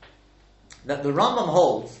this: that the Rambam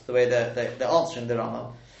holds, the way they're answering the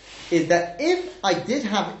Rambam, is that if I did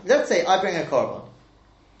have, let's say I bring a korban,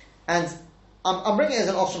 and I'm bringing it as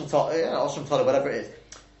an Osham Todah, whatever it is,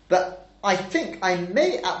 but I think I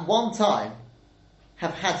may at one time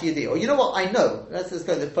have had Yediyah. Or you know what? I know. Let's first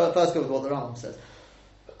go with what the Rambam says.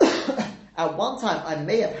 At one time, I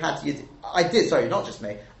may have had Yediyah. I did, sorry, not just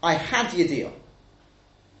me. I had Yediyah.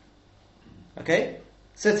 Okay?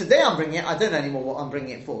 So today I'm bringing it, I don't know anymore what I'm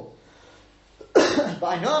bringing it for. But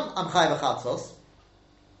I know I'm Chai V'Chatzos.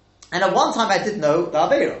 And at one time I did know the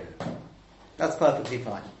Aveira. That's perfectly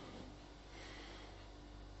fine.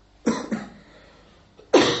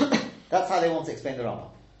 That's how they want to explain the Rambam.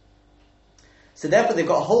 So therefore they've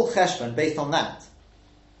got a whole cheshbon based on that.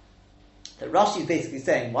 That Rashi is basically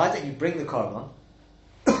saying, why don't you bring the korban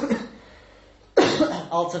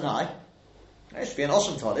al tanai? It should be an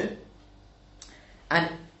osham tadu, and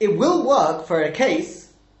it will work for a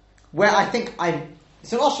case where I think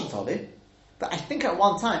it's an osham tadu, but I think at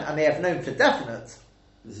one time I may have known for definite.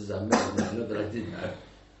 This is a not that I didn't know.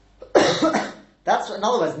 That's in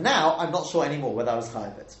other words. Now I'm not sure anymore whether I was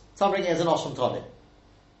chayav it. So I'm bringing it as an osham tadu,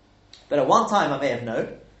 but at one time I may have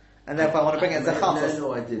known, and therefore I want to bring it as a chatos.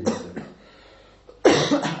 No, I didn't.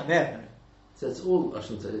 Yeah. So it's all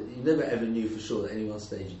Ashton. You never ever knew for sure that at any one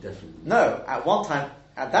stage you definitely knew. No,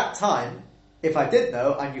 at that time, if I did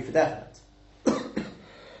know, I knew for definite. That's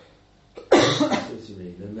what you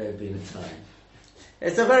mean. There may have been a time.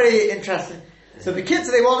 It's a very interesting. So the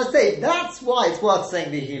kids, they want to say that's why it's worth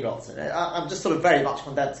saying the Hirot. I'm just sort of very much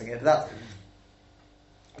condensing it. But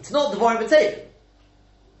it's not the Vorim B'Teilim,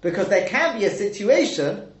 because there can be a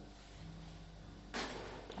situation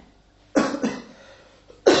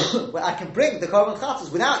where I can bring the korban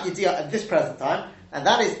chatos without yediyah at this present time, and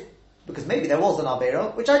that is because maybe there was an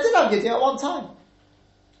Aveira, which I did have yediyah at one time.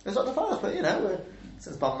 It's not the father, but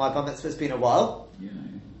since my bar mitzvah's been a while,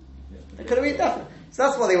 they could have been definite. So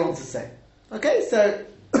that's what they want to say. Okay, so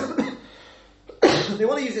they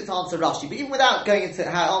want to use it to answer Rashi, but even without going into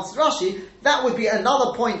how it answers Rashi, that would be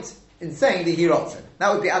another point in saying the Hirotzen.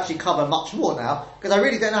 That would be actually cover much more now, because I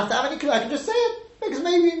really don't have to have any clue. I can just say it, because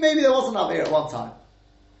maybe there was an Avir at one time,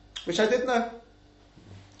 which I didn't know.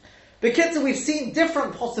 But Kitzur, we've seen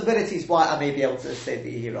different possibilities why I may be able to say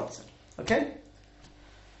the Hirotzen. Okay?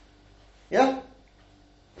 Yeah?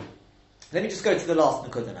 Let me just go to the last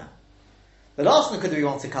Nakuda now. The last Nakuda we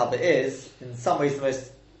want to cover is, in some ways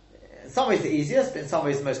the easiest, but in some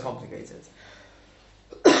ways the most complicated.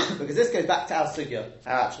 Because this goes back to our sugya,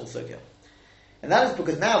 our actual sugya. And that is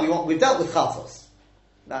because now we've dealt with chatos,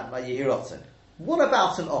 that by Yehirotzen. What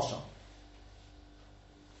about an Osham?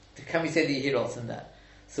 Can we say the Yehirotzen there?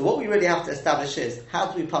 So what we really have to establish is, how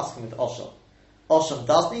do we pass with Osham? Osham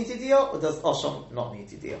does need Yediyah, or does Osham not need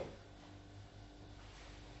Yediyah?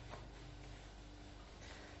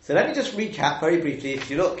 So let me just recap very briefly. If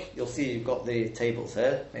you look, you'll see you've got the tables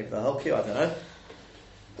here. Maybe they'll help you, I don't know.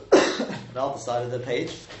 On the other side of the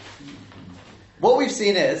page. What we've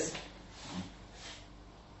seen is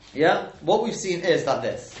like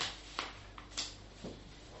this.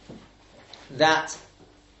 That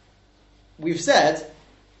we've said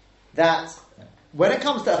that when it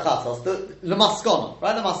comes to achatos, the maskona,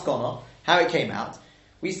 right? The maskona, how it came out.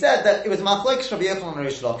 We said that it was machlokes Rabbi Yochanan and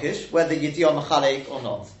Rish Lakish, whether Yediyah mechalek or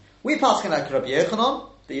not. We pass like Rabbi Yochanan,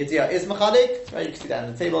 the Yediyah is mechalek, right? You can see that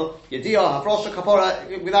on the table. Yediyah, hafrosha,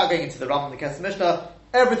 kapora, without going into the Ram and the Kesef Mishnah,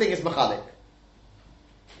 everything is mechalek.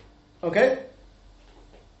 Okay?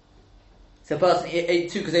 So a person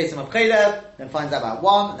ate 2 kazesim of chaylev, then finds out about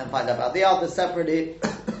one, and then finds out about the other separately.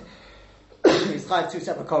 He's chayav 2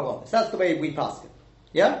 separate korbanos. That's the way we pass it.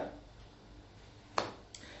 Yeah?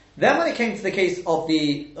 Then when it came to the case of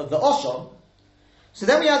the Osham, so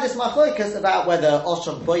then we had this machlokas about whether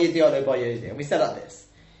Osham bo Yediyah or bo Yediyah. And we said like this.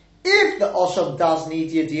 If the Osham does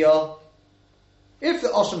need Yediyah, let's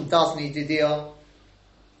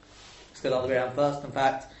go the other way around first, in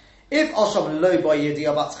fact. If Osham lo bo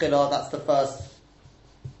Yediyah bat chila, that's the first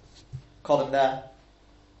column there.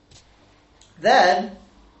 Then,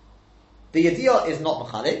 the Yediyah is not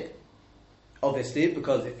machalik, obviously,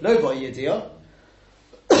 because if lo bo Yediyah,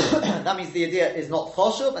 that means the idea is not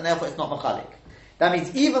choshev, and therefore it's not machalik. That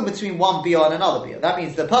means even between one biyah and another biyah. That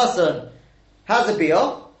means the person has a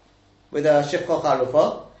biyah with a shifcha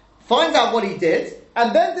charufa, finds out what he did,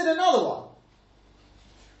 and then did another one.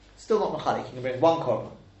 Still not machalik. You can bring one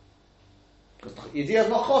korban. Because the idea is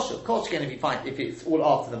not choshev. Of course, it's going to be fine if it's all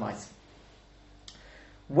after the mice.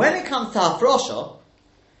 When it comes to hafrosha,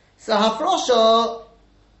 so hafrosha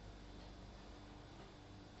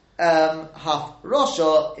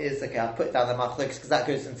hafrosha is, okay, I'll put down the machlokes because that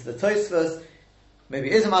goes into the Tosfos. Maybe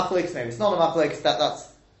it is a machlokes, maybe it's not a machlokes. That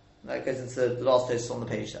goes into the last Tosfos on the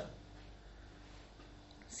page there.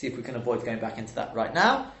 See if we can avoid going back into that right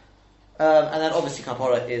now. And then obviously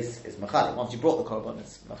kapora is machalik. Once you brought the korban,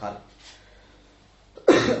 it's machalik.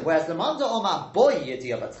 Whereas the manda omar boy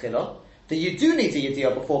yediyah batchila, that you do need a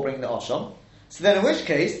yediyah before bringing the osham. So then in which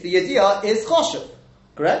case the yediyah is choshev,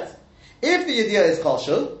 correct? If the yediyah is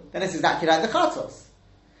choshev, then it's exactly like the chatos.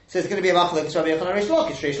 So it's going to be a machlok. Rabbi Yochanan and Rish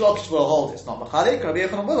Lakish. Rish Lakish will hold it's not machalik. Rabbi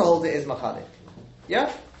Yochanan will hold it is machalik.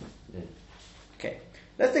 Yeah? Okay.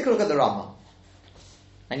 Let's take a look at the Rambam.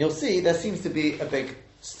 And you'll see there seems to be a big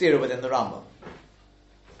steer within the Rambam.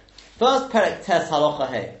 First, Perek Tes Halacha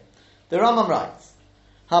Hey. The Rambam writes,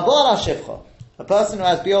 Habar HaShivcha. A person who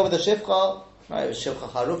has biyah with a shivcha, right, shivcha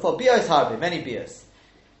charufa, biyah is harbe, many biyahs.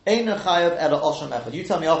 Ein chayav ela osham echad. You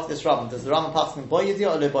tell me after this Rambam, does the Rambam pass him boy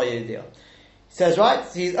yediyah or lo boy yediyah? He says, right,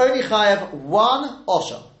 so he's only chayav one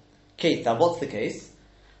osham. Keita, what's the case?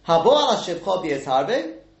 Habar HaShivcha biyah is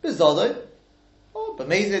harbe, bizodoi. Oh, but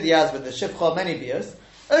maybe he has with the shivcha many biyahs.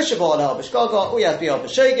 Oshabar ela b'shgaga, or he has biyah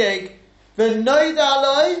b'shegeg. V'noida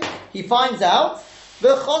aloi, he finds out.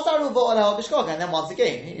 And then once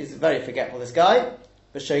again, he's very forgetful, this guy.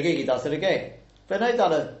 B'shogeg, he does it again. Even if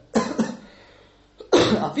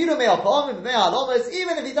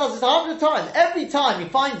he does this 100 times, every time he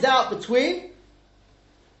finds out between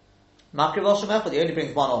Makriv Osham Echad, he only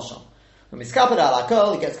brings one Osham. When he's kapad al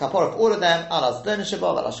akol, he gets kapor of all of them. Alas Dona Shabbat,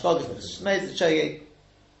 alas Shkogis, with Shmeiz, the Shogeg.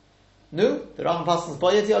 No, the Rambam passes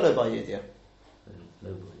by Yediyah or lo by Yediyah?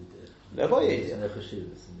 Lo by Yediyah.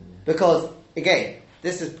 Because, again,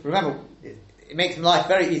 this is, remember, it makes life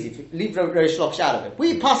very easy. Leave Rish Lakish out of it.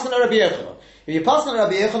 We pass on Rabbi Yochanan. If you pass on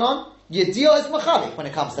Rabbi Yochanan, Yediyah is machalik when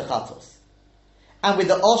it comes to chatos. And with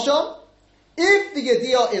the Osham, if the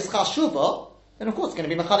Yediyah is chashuva, then of course it's going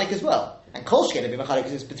to be machalik as well. And kol's going to be machalik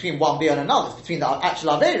because it's between one beer and another, it's between the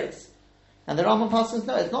actual averas. And the Rambam passes,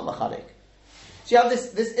 no, it's not machalik. So you have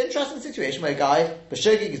this interesting situation where a guy,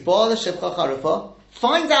 b'shogig is bo'al shivcha charufa,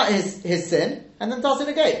 finds out his sin, and then does it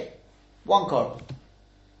again. One korban.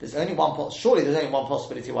 There's only one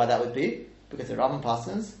possibility why that would be, because the Rambam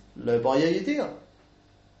passes, lo baya yediyah.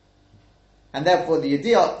 And therefore the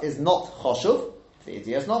yediyah is not choshuv. If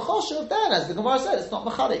the yediyah is not choshuv, then, as the Gemara said, it's not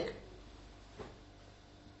machalik.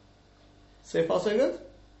 So far so good?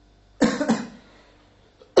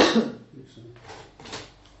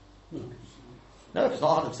 No, if it's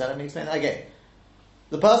not 100%, let me explain that again.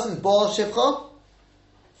 The person's bo'al shivcha,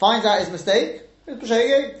 finds out his mistake,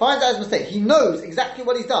 he knows exactly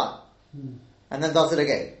what he's done, and then does it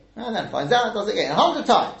again. And then finds out, does it again, 100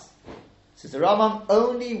 times. Says the Rambam,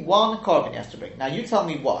 only one korban he has to bring. Now you tell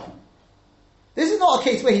me why. This is not a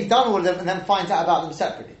case where he's done all of them and then finds out about them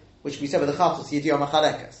separately, which we said with the chatos, yediyah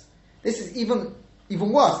machalekas. This is even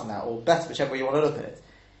worse than that, or better, whichever way you want to look at it.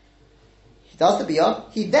 He does the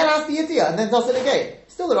biyah, he then has the yediyah, and then does it again.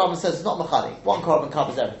 Still the Rambam says it's not machalik. One korban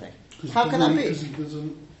covers everything. How can that be? Because he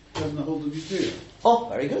doesn't hold the yediyah. Oh,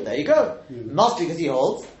 very good, there you go. Yeah. Must be because he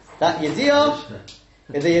holds that yediyah,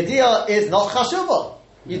 the yediyah is not chashuva.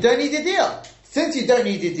 You don't need yediyah. Since you don't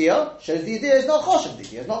need yediyah, shows the yediyah is not choshev. The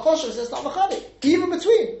yediyah is not choshev, so it's not machalik. Even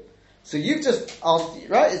between. So you've just asked,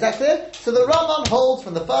 right? Is that clear? So the Rambam holds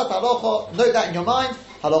from the first halacha, note that in your mind,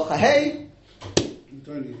 halacha hey, you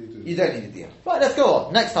don't need yediyah. Right, let's go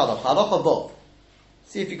on. Next halacha, halacha vov.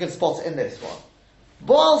 See if you can spot it in this one.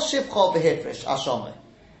 Bo'al shivcha v'hifresh ashomeh.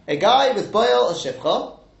 A guy with bo'al a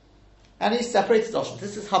shivcha, and he separated osham.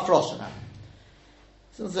 This is hafrosha now.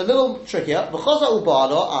 So it's a little trickier. V'choza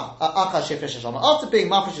u'ba'alo acha shivresh ashomeh. After being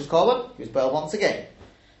mafresh his korban, he was bo'al once again.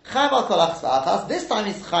 Chayv al kol achas v'achas. This time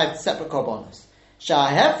he's chayv separate korbanos.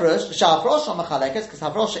 Sha'afrosha mechalekes, because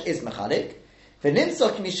hafrosha is mechalik.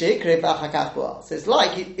 V'nimtzok mishei krev v'achakach bo'al. So it's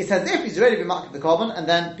like, it's as if he's already been maked the korban, and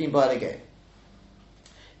then been bo'al again.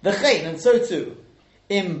 V'chein, and so too.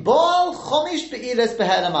 Im bo'al chomish be'ilos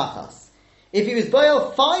be'helam achas. If he was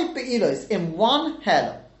bo'al 5 be'ilos in one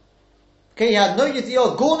helam. Okay, he had no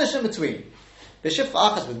yediyah, gornish in between. The shifcha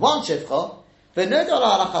achas with one shifcha, v'noda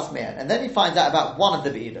ala achas me'en. And then he finds out about one of the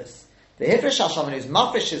be'ilos. The hifresh asham, and who's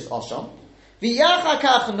mafresh his asham.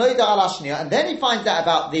 V'yachakach noda ala shniya. And then he finds out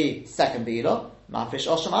about the second be'ilah. Mafresh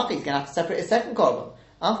asham achas. He's going to have to separate his second korban.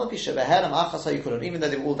 Even though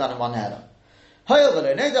they were all done in one helam.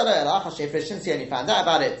 Since he only found out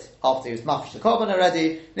about it after he was mafresh the korban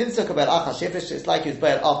already, it's like he was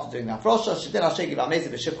bad after doing that frosha.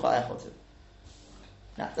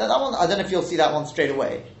 Now, that one, I don't know if you'll see that one straight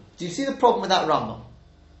away. Do you see the problem with that Rambam?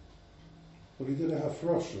 Well, he didn't have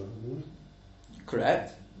frosha,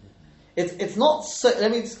 correct. It's not so,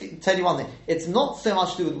 let me just tell you one thing. It's not so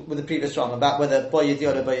much to do with the previous Rambam about whether bo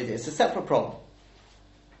yediyah or bo yediyah. It's a separate problem.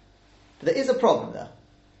 But there is a problem there.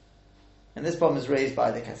 And this problem is raised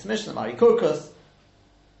by the Kesmish, the Mari Kurkus.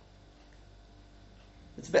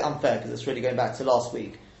 It's a bit unfair because it's really going back to last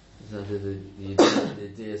week. So the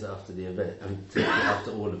idea is after the event,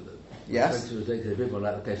 after all of them. Yes. To take a bit more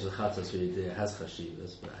like the case of Chatzos, where the idea has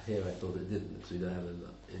chashivas, but here I thought it didn't, because we don't have a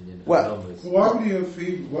in well, so why would he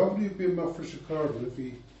be a mafresh korban if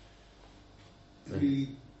he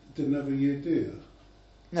didn't have a yediyah?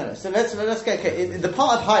 No. So let's get okay. The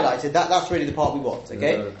part I've highlighted that's really the part we want.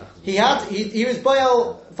 Okay, he was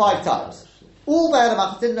bo'al 5 times. All the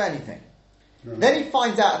Elamachas didn't know anything. No. Then he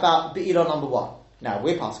finds out about be'ilah number 1. Now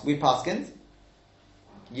we paskined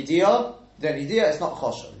yediyah. Then yediyah is not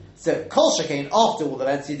choshev. So kol shekain after all the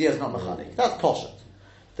events, yediyah is not machalik. That's poshet.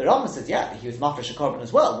 The Rambam says, yeah, he was mafresh a korban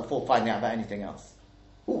as well before finding out about anything else.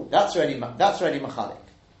 Ooh, that's already machalik.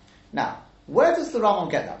 Now, where does the Rambam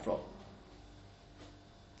get that from?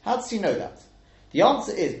 How does he know that? The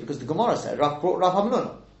answer is because the Gemara said Rav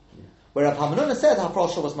Hamnuna, where Rav Hamnuna said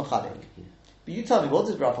hafrosha was machalik. But you tell me, what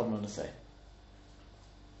did Rav Hamnuna say?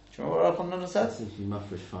 Do you remember what Rav Hamnuna said? I think you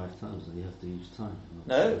mafresh 5 times and you have to use time.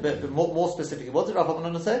 No, but more specifically, what did Rav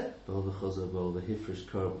Hamnuna say? The hifresh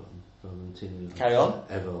korban. Carry on.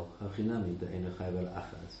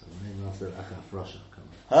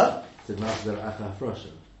 Huh?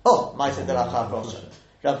 Oh, my said the Acha Frosha.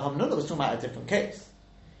 Rav Hamnuna was talking about a different case.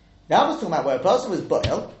 Now I was talking about where a person was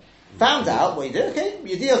bo'al, found out what he did. Okay,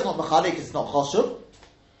 yediyah is not machalik, it's not choshev,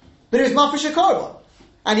 but it was mafresh a korban.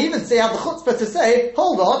 And he even had the chutzpah to say,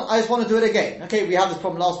 hold on, I just want to do it again. Okay, we had this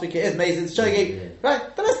problem last week, it is amazing, it's showing right?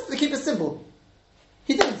 But let's keep it simple.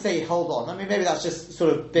 He didn't say, hold on. I mean, maybe that's just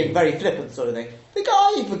sort of being very flippant sort of thing. The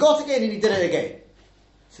guy, he forgot again and he did it again.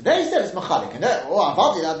 So there he said it's machalik. And that's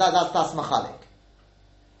machalik.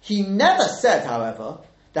 He never said, however,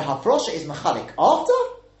 the hafrosha is machalik after.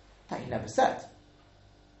 That he never said.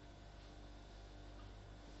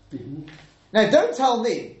 Mm-hmm. Now, don't tell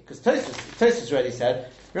me, because Tosfos already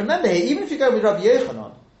said, remember here, even if you go with Rabbi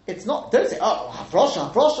Yochanan, it's not, don't say,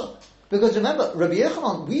 hafrosha. Because remember, Rabbi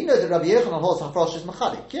Yochanan, we know that Rabbi Yochanan holds hafrosha is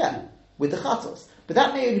machalik, with the chatos. But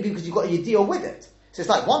that may only be because you've got a yediyah with it. So it's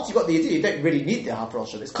like, once you've got the yediyah, you don't really need the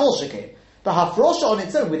hafrosha, it's kol shekain. The hafrosha on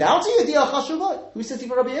its own, without a yediyah chashuvah, who says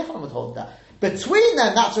even Rabbi Yochanan would hold that? Between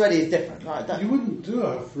them, that's already different. Right? You wouldn't do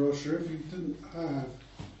a hafrosha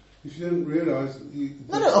if you didn't realise that you...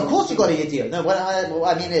 No, of course you've got a yediyah. No, what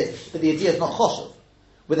I mean is, but the yediyah is not choshev.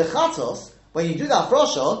 With the chatos, when you do the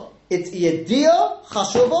hafrosha, it's yediyah,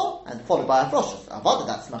 chashuvah, and followed by hafrosha. Avada,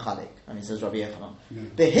 that's machalik. And he says Rabbi Yochanan. Yeah.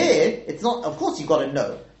 But here, it's not, of course you've got to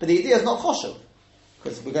know, but the yediyah is not choshev.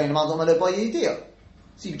 Because we're going to mandal malo by yediyah.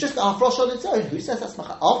 So you just got hafrosha on its own. Who says that's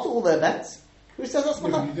machalik? After all the events, who says that's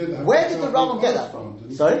machalik? Where did the Rambam get that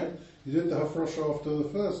from? Sorry? You did the hafrosha after the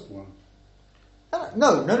first one.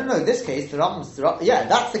 No. In this case, that's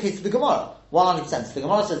the case of the Gemara. 100%. The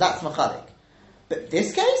Gemara says that's machalik. But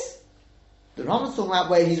this case, the Rambam's talking about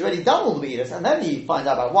where he's already done all the Beiras, and then he finds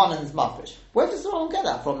out about one and it's mafresh. Where does the Rambam get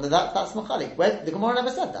that from? That's machalik. Where the Gemara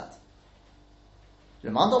never said that.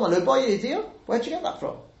 Where'd you get that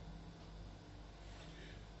from?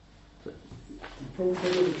 You probably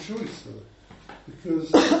have a choice though,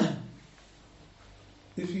 because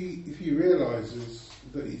if he realises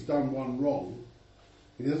that he's done one wrong,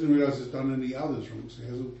 he doesn't realise he's done any others wrong, so he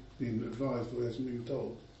hasn't been advised or hasn't been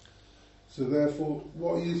told. So therefore,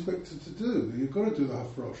 what are you expected to do? You've got to do the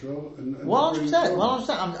hafrosha and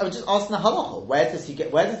 100%. I'm just asking the halacha. Where does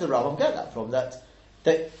the Rambam get that from? That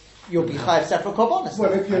you'll be chayav separate korbanos.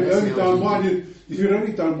 Well, if you'd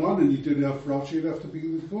only done one and you did the hafrosha, you'd have to be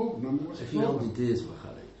with korban. If you know what it is, machalik.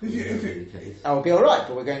 That would be all right,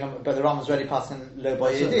 but we're going on. But the Rambam's already passing low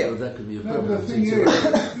by yediyah. That could be a No, problem. the thing is,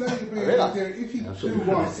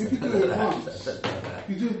 if you do it once,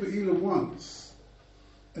 you do the be'ilah once,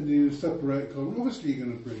 and you separate korban, obviously you're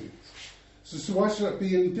going to bring it. So why should that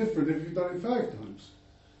be any different if you've done it 5 times?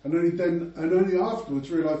 And only afterwards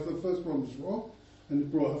realise that the first one was wrong, and you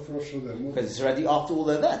brought hafrosha then. Because it's already after all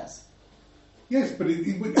the events. Yes, but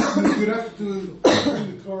you'd have to bring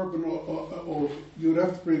the korban, or you'd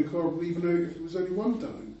have to bring korban even though if it was only one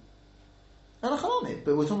time. But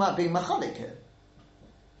we're talking about being machalik here.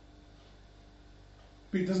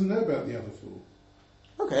 But he doesn't know about the other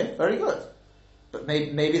 4. Okay, very good. But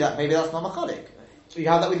maybe that's not machalik. You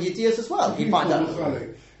have that with yediyahs as well. He finds out.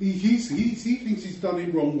 He thinks he's done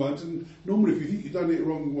it wrong once, and normally if you think you've done it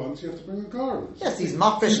wrong once, you have to bring a korban. Yes, he's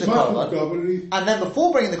mafresh the korban, and then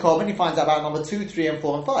before bringing the korban, he finds out about number 2, 3, and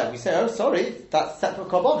 4, and 5. We say, oh, sorry, that's separate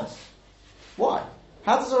korbanos. Why?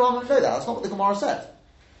 How does the Rambam know that? That's not what the Gemara said.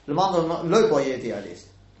 L'mandam lo bo yediyah at least.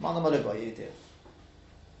 L'mandam lo bo yediyah,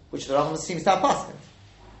 which the Rambam seems to have passed him.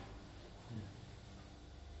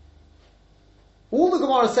 All the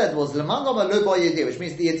Gemara said was l'mandam lo bo yediyah, which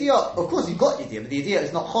means the yediyah. Of course, you've got yediyah, but the yediyah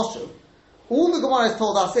is not choshev. All the Gemara has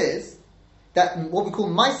told us is that what we call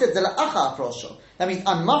ma'aseh de la'acha hafrosha. That means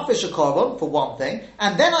I'm mafresh a korban for one thing,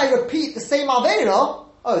 and then I repeat the same avera.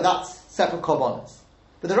 Oh, that's separate korbanos.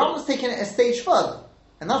 But the Rambam's taking it a stage further,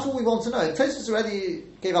 and that's what we want to know. And Tosfos already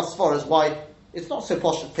gave us as why it's not so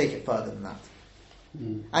posh to take it further than that.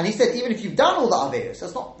 And he said even if you've done all the averas,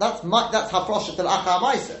 that's hafrosha de la'acha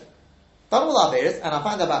ma'aseh. Done all the averas, and I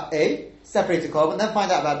find out about A, separated korban, then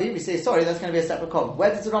find out about B, we say, sorry, that's going to be a separate korban.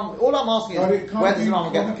 Where does the Rambam, all I'm asking is, where does the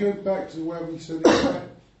Rambam get that? Can't we go back to where we said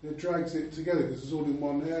it drags it together, because it's all in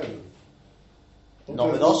one hair?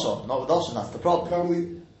 Not with Oshon, that's the problem. Can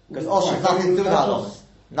we... Because Oshon has nothing to do with Halamas.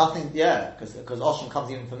 Nothing, because Oshon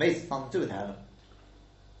comes even from Mace, it's nothing to do with Halam.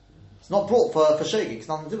 It's not brought for Shogeg, it's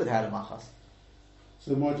nothing to do with Halam Achas.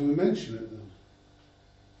 So why do we mention it then?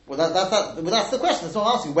 Well, that's the question. That's what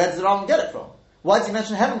I'm asking. Where does the Rambam get it from? Why does he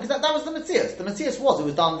mention heaven? Because that was the Metzias. The Metzias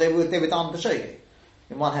was done. They were done b'shogeg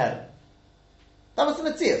in one heaven. That was the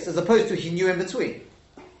Metzias, as opposed to he knew in between.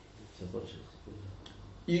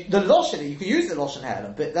 The loshen, you can use the loshen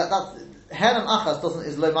heaven, but that's heaven achas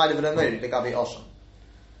is lo ma'ile v'lo mori legabi oshon,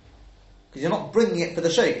 because you're not bringing it for the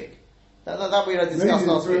shogeg. That we already discussed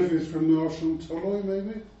last week. Maybe it's from the Oshon Toloi,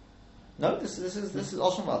 maybe. No, this is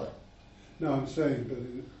Oshon Mother. No, I'm saying,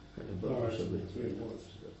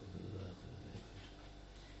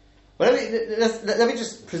 But let me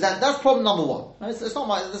just present. That's problem number 1. No, it's not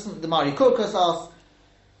my. This is the Mari Kokas asked.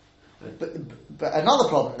 But another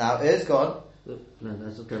problem now is gone. No,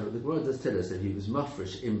 that's okay. But the Gemara does tell us that he was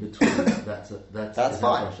mafresh in between. That's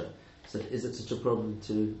fine. So is it such a problem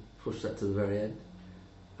to push that to the very end?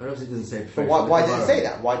 And obviously it doesn't say. But why didn't it say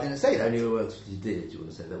that? Why didn't it say that? Only works with Yediyah. Do you want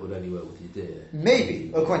to say that would only work with Yediyah?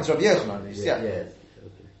 Maybe according to Rabbi Yochanan. Yeah. Okay.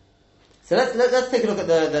 So let's take a look at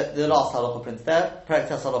the last halacha print there. Perek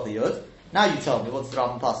Tes halacha Yud. Now you tell me what's the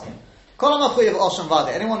Rambam passing.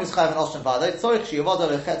 Anyone who's chayav an oshem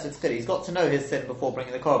vade, he's got to know his sin before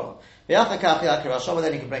bringing the korban.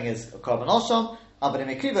 Then he can bring his korban oshem. But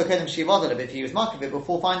if he was makriv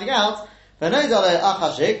before finding out,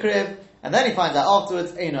 and then he finds out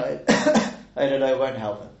afterwards, it won't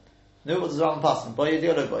help him. No, what does the Rambam pass him?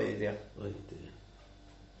 Boyediyah or boyediyah?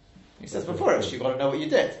 He says before it, you've got to know what you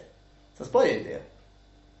did. So it's boyediyah.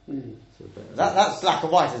 That's black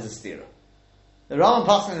and white as a stira. The Rambam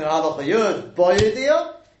passing in halacha Yud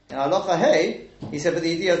boyediyah, in halacha Hey, he said, but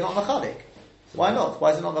the idea is not mechalik. Why not?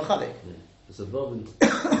 Why is it not mechalik? So Vav and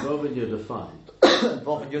Yud are fine.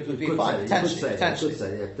 Vav and Yud would be fine, potentially. Potentially.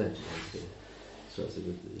 So that's a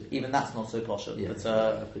good, even that's not so posh. Yeah, but,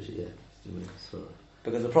 I appreciate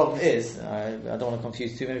because the problem is, I don't want to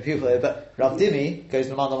confuse too many people here, but Rav Dimi goes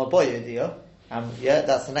to Mandam Aboyediyah, and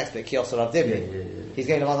that's the next bit, Kiyos Rav Dimi. Yeah. He's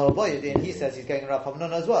going to Mandam Aboyediyah, and he says he's going to Rav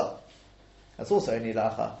Hamnuna as well. That's also only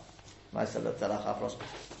lacha.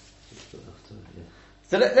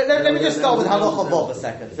 So let me just start with halacha Vav a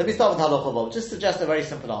second. Let me start with halacha Vav. Just suggest a very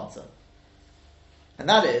simple answer, and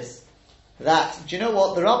that is that, do you know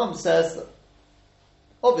what the Rambam says?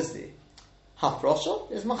 Obviously,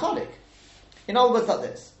 hafrosha is machalik. In other words, like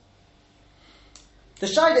this. The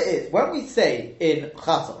shaila is, when we say in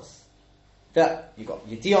chatos that you got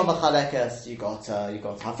yediyah machalekas, you got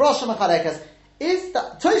hafrosha machalekas, is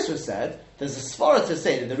that Tosfos said there's a svara to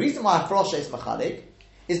say that the reason why hafrosha is machalik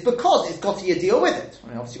is because it's got a yediyah with it. I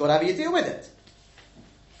mean, obviously you've got to have a yediyah with it.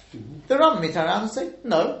 The Rambam may turn around and say,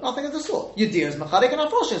 no, nothing of the sort. Yediyah is machalik and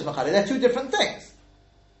hafrosha is machalik. They're two different things.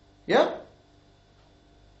 Yeah?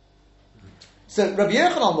 So Rabbi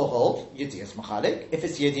Yochanan will hold Yediyah is machalik if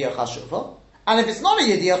it's Yediyah chashuva, and if it's not a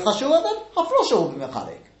Yediyah chashuva, then hafrosha will be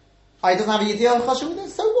machalik. I doesn't have a Yediyah chashuva, then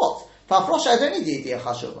so what? For hafrosha, I don't need Yediyah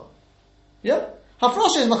chashuva. Yeah,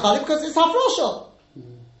 hafrosha is machalik because it's hafrosha.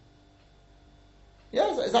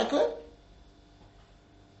 Yeah, is that clear?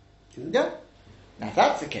 Yeah. Now if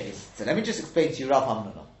that's the case, so let me just explain to you Rav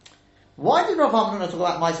Hamnuna. Why did Rav Hamnuna talk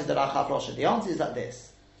about Ma'aseh Derech hafrosha? The answer is like this.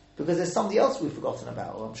 Because there's somebody else we've forgotten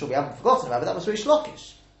about, or I'm sure we haven't forgotten about, but that was Reish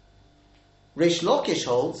Lakish. Reish Lakish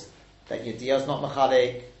holds that Yediyah is not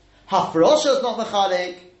machalik, hafrosha is not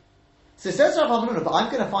machalik. So it says Rav Hamnuna, but I'm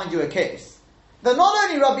going to find you a case that not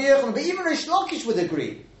only Rabbi Yochanan, but even Reish Lakish would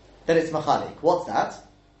agree that it's machalik. What's that?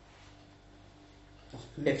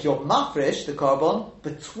 If you're mafresh, the korban,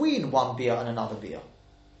 between one beer and another beer.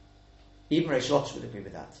 Even Reish Lakish would agree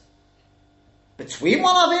with that. Between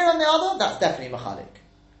one beer and the other, that's definitely machalik.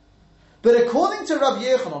 But according to Rabbi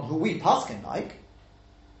Yochanan, who we paskin like,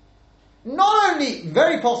 not only,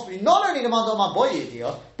 very possibly, not only the mandam boy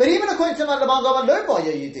yediyah, but even according to the mandam lo boy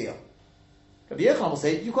yediyah, Rabbi Yochanan will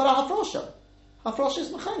say you've got a hafrosha. Hafrosha is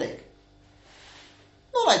mechalik.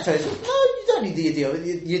 Not like Tosfos. No, you don't need the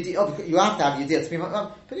yediyah. You have to have yediyah to be,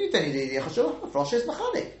 but you don't need the yediyah. Hafrosha is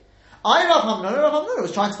mechalik. Rav Hamnuna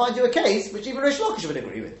was trying to find you a case which even Reish Lakish would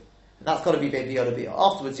agree with, and that's got to be be'biyah to biyah.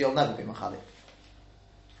 Afterwards, you'll never be mechalik.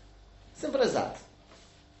 Simple as that.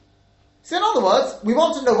 So in other words, we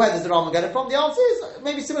want to know where does the Rambam get it from. The answer is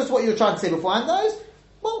maybe similar to what you were trying to say beforehand, though.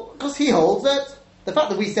 Well, because he holds that the fact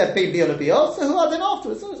that we said bein biyah lebiyah, so who are then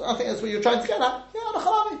afterwards? So I think that's what you were trying to get at. Yeah,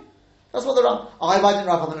 Nachalami. That's what the Rambam. Why didn't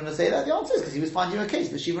Rav Hamnuna say that? The answer is because he was finding a case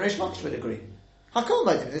that Shimon Reish Lakish would agree. How come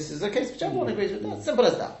this is a case which everyone agrees with? That simple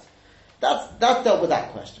as that. That's dealt with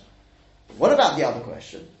that question. What about the other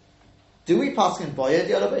question? Do we pass in boyed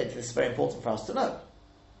yalabed? This is very important for us to know.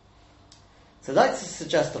 So I'd like to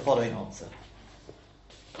suggest the following answer.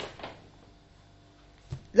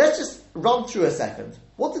 Let's just run through a second.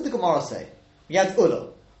 What did the Gemara say? We had Ula.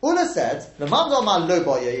 Ula said, L'man amar lo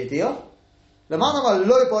ba yediyah. L'man amar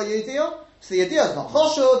lo ba yediyah. So the yediyah is not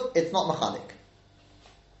choshuv, it's not machalik.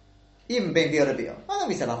 Even bein biyah lebiyah. And then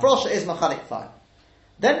we said, hafrosha is machalik, fine.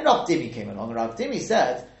 Then Rav Dimi came along, and Rav Dimi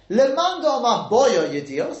said, L'man amar boya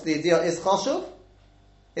yediyah. So the yediyah is choshuv.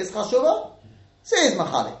 Is choshuva? So it is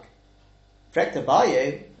machalik. Frekta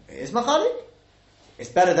Baye is machalik. It's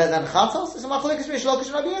better than chatos. It's a machalik. It's Reish Lakish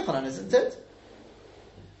and Rabbi Yochanan, isn't it?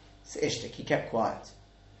 It's Ishtik. He kept quiet.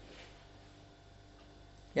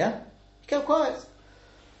 Yeah, he kept quiet.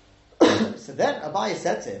 So then Abaye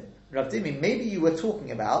said to him, Rav Dimi, maybe you were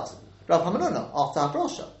talking about Rav Hamnuna after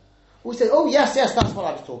hafrosha. We said, oh yes, that's what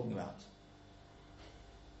I was talking about.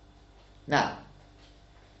 Now,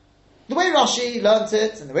 the way Rashi learnt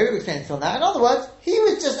it, and the way we explained it till now, in other words, he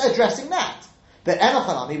was just addressing that. But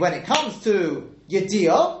Enochanami, when it comes to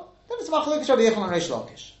Yediyah, then it's Machlokes Rabbi Yochanan and Reish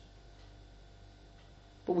Lakish.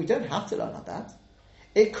 But we don't have to learn like that.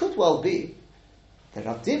 It could well be that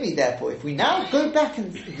Rav Dimi, therefore, if we now go back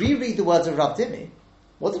and reread the words of Rav Dimi,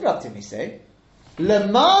 what did Rav Dimi say?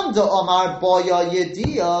 Leman da Omar Boya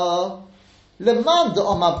Yediyah. Leman da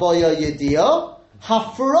Omar Boya Yediyah.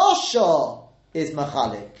 Hafrosha is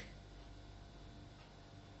Machalik.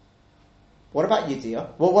 What about Yediyah?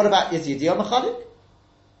 Well, what about is Yediyah Machalik?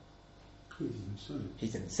 He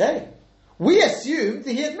didn't say. We assume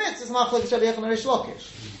that he admits it's Machlokes Rabbi Yochanan and Reish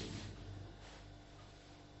Lakish.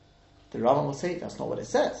 The Rambam will say that's not what it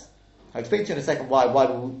says. I'll explain to you in a second why the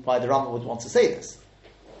Rambam would want to say this.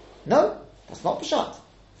 No, that's not Peshat.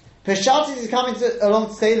 Peshat is coming along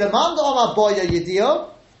to say Leman Omar Boya Yediyah,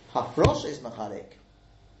 Hafrosh is Machalik.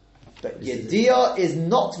 But Yediyah is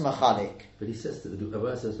not Machalik. But he says that the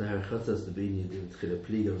Abba says Chatas the Bini didn't kill a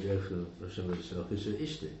plea of Yochanan Hashem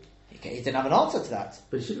Ishtik. He didn't have an answer to that.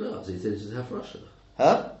 But he should ask. He said it's Hafrosh.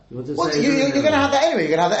 Huh? You're going to have that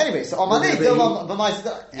anyway. So Omani Dilma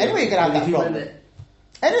B'Mais. Anyway, you're going to have that problem.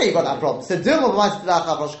 Anyway, you got that problem. So Dilma B'Mais Dilach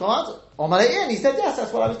Hafrosh Komat. Omani, and he said yes.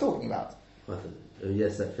 That's what I was talking about.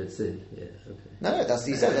 Yes, that fits in. Yeah. Okay. No, that's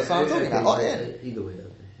he said. That's what I'm talking about. Either way. Okay.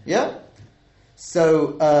 Yeah.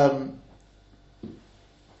 So,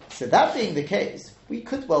 so that being the case, we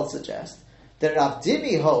could well suggest that Rav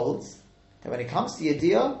Dimi holds that when it comes to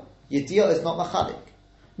Yediyah is not Machalik.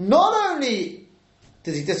 Not only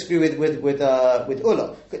does he disagree with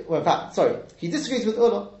Ula, well, in fact, he disagrees with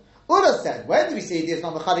Ula. Ula said, when do we say Yediyah is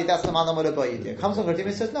not Machalik, that's the man of Yediyah. Comes on Rav Dimi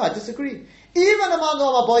and says, no, I disagree. Even the man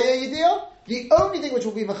of Yediyah, the only thing which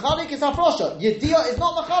will be Machalik is Hafrosha. Yediyah is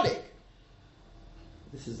not Machalik.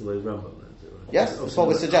 This is the way Rambam learns it, right? Yes, that's what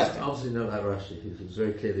we're suggesting. Obviously not like Rashi, who's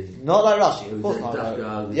very clearly... Not like Rashi, of course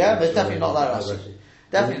not. Yeah, but it's definitely not like Rashi.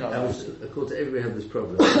 Definitely not like Rashi. Of course, everybody had this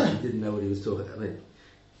problem. He didn't know what he was talking about.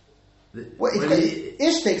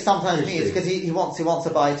 Ishtik sometimes means because he wants a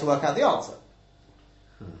buyer to work out the answer.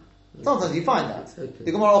 Sometimes you find that. Okay.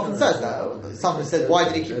 The Gemara often says that. Someone says, why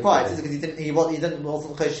did he keep quiet? Is it because he wasn't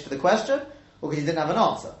chosh for the question, or because he didn't have an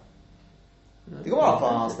answer? The Gemara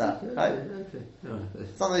often asks that, right?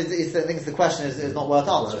 Sometimes he thinks the question is not worth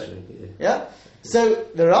answering. Yeah? So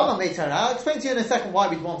the Rambam may turn out. I'll explain to you in a second why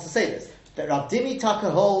we'd want to say this. That Rav Dimi Taka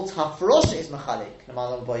holds Hafrosh is Machalik,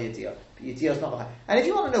 Yediyah. Yediyah is not Machalik. And if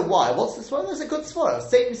you want to know why, what's the svara? There's a good svara.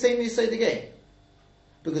 Same you say the game.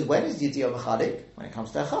 Because when is Yediyah Machalik? When it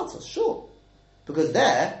comes to Achatzos, sure. Because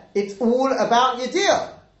there, it's all about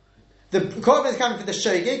Yediyah. The korban is coming for the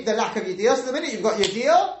shogeg, the lack of Yediyah. So the minute you've got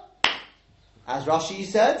Yediyah, as Rashi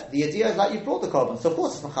said, the Yediyah is like you've brought the korban. So of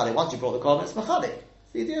course it's Machalik. Once you brought the korban, it's Machalik.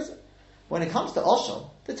 The Yediyah is... When it comes to Osham,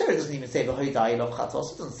 the Torah doesn't even say V'hoidai of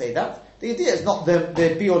Chatos. It doesn't say that. The Yediyah is not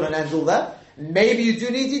the be-all and end-all there. Maybe you do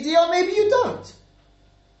need Yediyah, maybe you don't.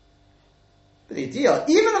 But the Yediyah,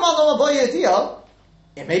 even among the Yediyah,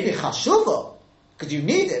 it may be Chashuva, because you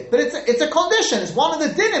need it, but it's a condition. It's one of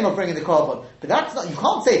the dinim of bringing the korban. But that's not. You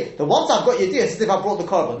can't say that once I've got Yediyah, it's as if I brought the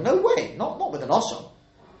korban. No way, not with an Osham.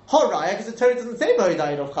 Horaya, because the Torah doesn't say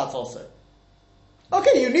V'hoidai of Chatos.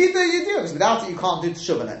 Okay, you need the Yediyah, because without it you can't do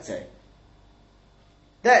Teshuvah, let's say.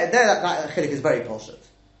 That chilek is very bullshit,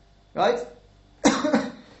 right?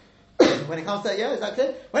 When it comes to is that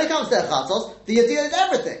clear? When it comes to Chatzos, the idea is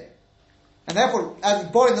everything, and therefore, as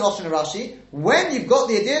borrowing the Lashon of Rashi, when you've got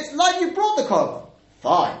the idea, it's like you brought the korban.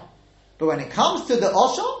 Fine, but when it comes to the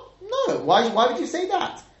Osha, no. Why would you say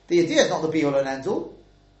that? The idea is not the be all and end all,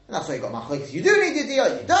 and that's why you got machlokes. You do need the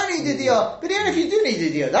idea, you don't need the idea, but even if you do need the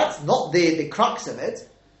idea, that's not the crux of it.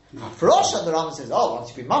 For Osha, the Rambam says, once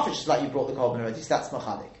you've been mafish, it's like you brought the korban already, so that's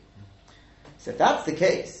machalik. So if that's the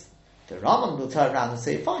case, the Rambam will turn around and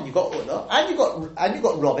say, fine, you got Ula, and you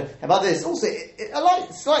got Robin, and by this also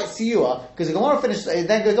a slight siyua, because the Gemara finishes, it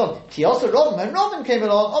then goes on. Ki also Robin, when Robin came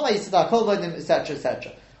along, oh my Yisrael, Kolvanim, etc.,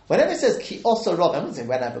 etc. Whenever it says Ki also Robin, I wouldn't say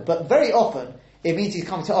whenever, but very often it means he's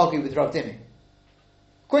coming to argue with Rav Dimi.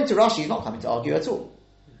 According to Rashi, he's not coming to argue at all.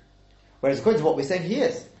 Whereas according to what we're saying, he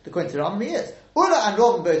is. According to the Rambam, he is. Ula and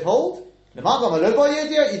Robin both hold. Lemanda Omar lo boy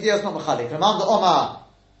Yediyah, Yediyah is not machalik. Lemanda Omar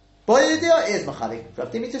boy Yediyah is machalik. Rav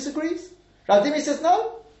Dimi disagrees. Rav Dimi says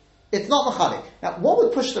no, it's not machalik. Now, what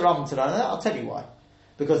would push the Rambam to that? I'll tell you why.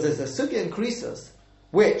 Because there's a sugya in Krisos,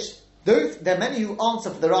 which there are many who answer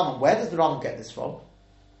for the Rambam. Where does the Rambam get this from?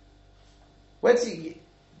 Where does he?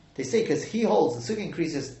 They say because he holds the sugya in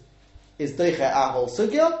Krisos is doiche our whole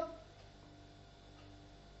sugya,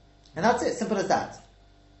 and that's it. Simple as that.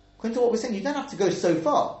 According to what we're saying, you don't have to go so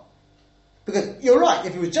far. Because you're right,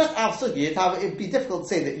 if it was just Av Sugi, it'd be difficult to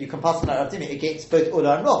say that you can pass on Rav Dimi against both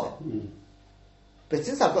Ula and Robin. But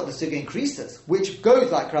since I've got the sugya in Krisus, which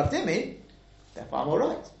goes like Rav Dimi, therefore I'm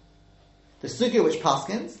alright. The sugya which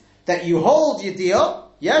paskins, that you hold Yediyah,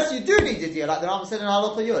 yes, you do need Yediyah, like the Rambam said in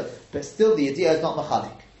Halacha Yud, but still the Yediyah is not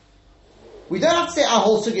Machalik. We don't have to say our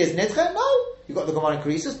whole sugya is Nidcha, no. You've got the Gemara in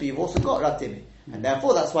Krisus, but you've also got Rav Dimi. And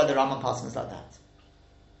therefore that's why the Rambam paskins like that.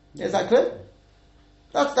 Is that clear?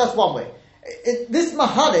 That's one way. This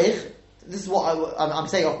Mahalik, this is what I'm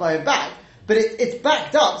saying off my own back, but it's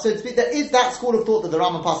backed up, so there is that school of thought that the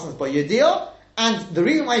Rambam paskins by Yediyah, and the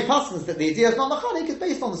reason why he paskins that the Yediyah is not Machalik is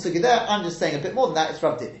based on the sugya there. I'm just saying a bit more than that, it's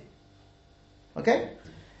Rav Dimi. Okay?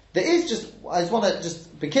 There is I just want to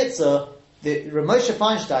bekitzer, the Ramosha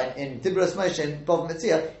Feinstein in Dibros Moshe in Bava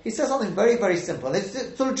Metzia, he says something very, very simple, and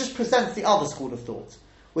it sort of just presents the other school of thought,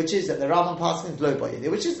 which is that the Rambam paskins lo by Yediyah,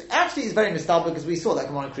 which is actually is very nostalgic because we saw that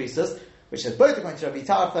come on in Krisus, which says both according to Rabbi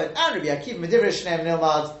Tarfon and Rabbi Akiva Medivrei Shneim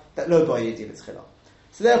Nilmad that lo by Yediyah l'tchila.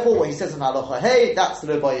 So therefore, what he says in Halacha Hey, that's the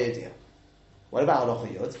lo by Yediyah. What about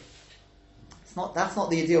Halacha Yud? That's not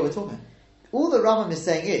the Yediyah we're talking about. All the Rambam is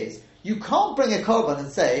saying is you can't bring a korban and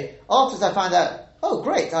say after I find out, oh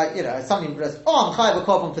great, somebody says, I'm chayav a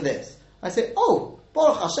korban for this. I say, oh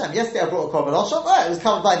Baruch Hashem, yesterday I brought a korban Hashem, it was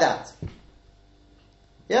covered by that.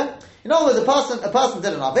 Yeah. In other words, a person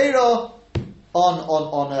did an avera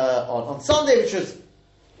on Sunday, which is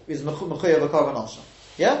mechuyev a korban Hashem.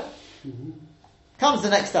 Yeah? Mm-hmm. Comes the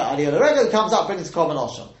next day, Aliyah L'Regel, comes up, brings korban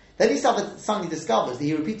Hashem. Then he suddenly discovers that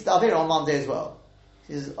he repeats the avera on Monday as well.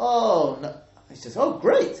 He says, oh, no. He says, oh,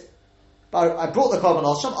 great. But I brought the korban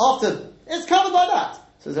Hashem after, it's covered by that.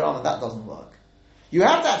 So that doesn't work. You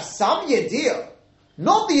have to have some yediyah,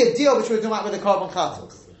 not the yediyah which we're talking about with the korban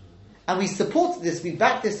chatos. And we supported this, we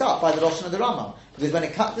backed this up by the Lashon of the Rambam. Because when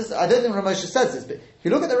it comes, this, I don't think Ramosha says this, but if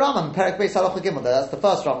you look at the Rambam, Perek Beis Halacha Gimel, that's the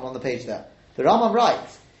first Rambam on the page there. The Rambam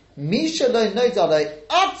writes, Misha lo nodalei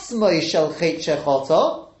atzmoi shel chet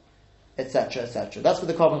shechata, etc., etc. That's with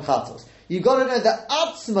the korban chatos. You've got to know the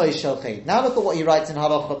atzmoi shel chet. Now look at what he writes in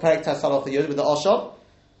Halacha Perek Tes Halacha Yud with the Osham.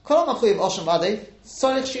 Kol ha'machuyev Osham vadei,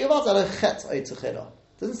 sorich she'yavad alei chet oitzachila.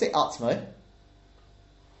 Doesn't say atzmoi.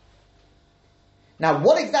 Now,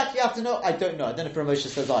 what exactly you have to know, I don't know. I don't know if Ramosha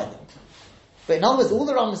says either. But in other words, all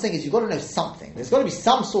the Rambam is saying is you've got to know something. There's got to be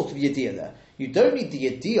some sort of yediyah there. You don't need the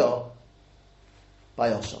yediyah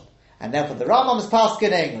by Osham. And therefore the Rambam is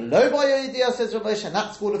paskening, lo by yediyah, says Ramosha, and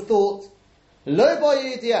that school of thought. Lo by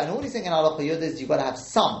yediyah, and all he's saying in Halacha Yud is you've got to have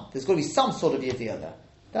some. There's got to be some sort of yediyah there.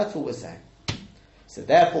 That's what we're saying. So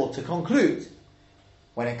therefore, to conclude,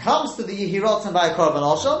 when it comes to the Yehirot by Korban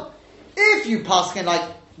Osham, if you pasken like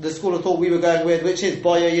the school of thought we were going with, which is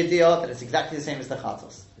Boya Yediyah, then it's exactly the same as the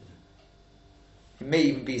Chatos. It may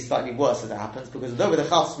even be slightly worse as it happens, because although with the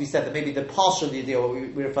Chatos we said that maybe the partial Yediyah, what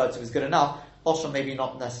we referred to, is good enough, Osham maybe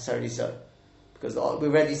not necessarily so. Because we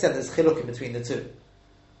already said there's chiluk in between the two.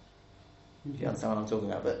 If you understand what I'm talking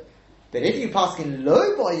about. But if you pass in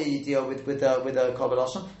low Boya Yediyah with a Korban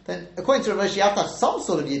Osham, then according to Ramesh, you have to have some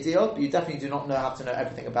sort of Yediyah, but you definitely do not have to know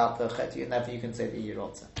everything about the Chet, and therefore you can say the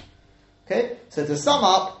Yirotza. Okay, so to sum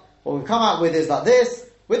up, what we've come out with is like this.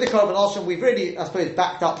 With the Korban Osham, we've really, I suppose,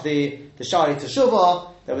 backed up the Shari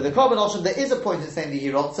Teshuvah, that with the Korban Osham, there is a point in saying the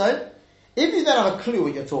Hirotzo. If you don't have a clue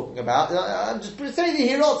what you're talking about, I'm just saying the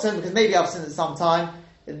Hirotzo because maybe I've seen it some time,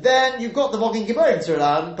 then you've got the Mogin Geborim to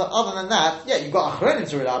rely on, but other than that, yeah, you've got Achronim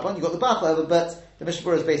to rely on, you've got the Bach over, but the Mishnah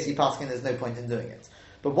Berurah is basically passing, there's no point in doing it.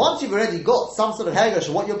 But once you've already got some sort of Hegesh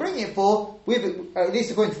of what you're bringing it for, at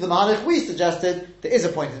least according to the Mahalach we suggested, there is a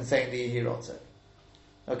point in saying the Hirotzo.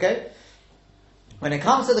 Okay? When it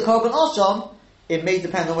comes to the Korban Osham, it may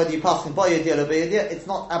depend on whether you pass in Boya Yediyah or Boya Yediyah. It's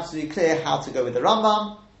not absolutely clear how to go with the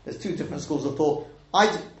Rambam. There's two different schools of thought.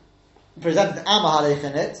 I presented our Mahalach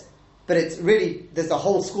in it, but it's really, there's a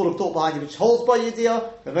whole school of thought behind it which holds Boya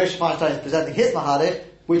Yediyah. But Moshe Feinstein is presenting his Mahalach,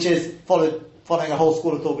 which is following a whole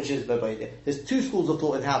school of thought which is Boya Yediyah. There's two schools of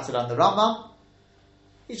thought in how to learn the Rambam.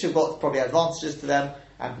 Each have got probably advantages to them,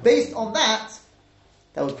 and based on that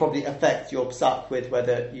would probably affect your psak with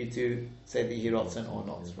whether you do say the Hirotzen or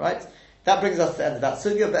not, right? That brings us to the end of that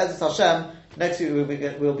sugya. But Ezra Hashem, next week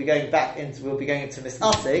we'll be going into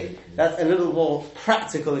Misasik. That's a little more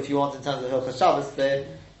practical, if you want, in terms of Hilchos Shabbos. The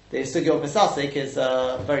sugya of Misasik is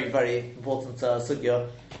a very, very important sugya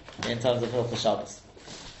in terms of Hilchos Shabbos.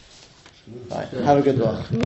 Right. Have a good one.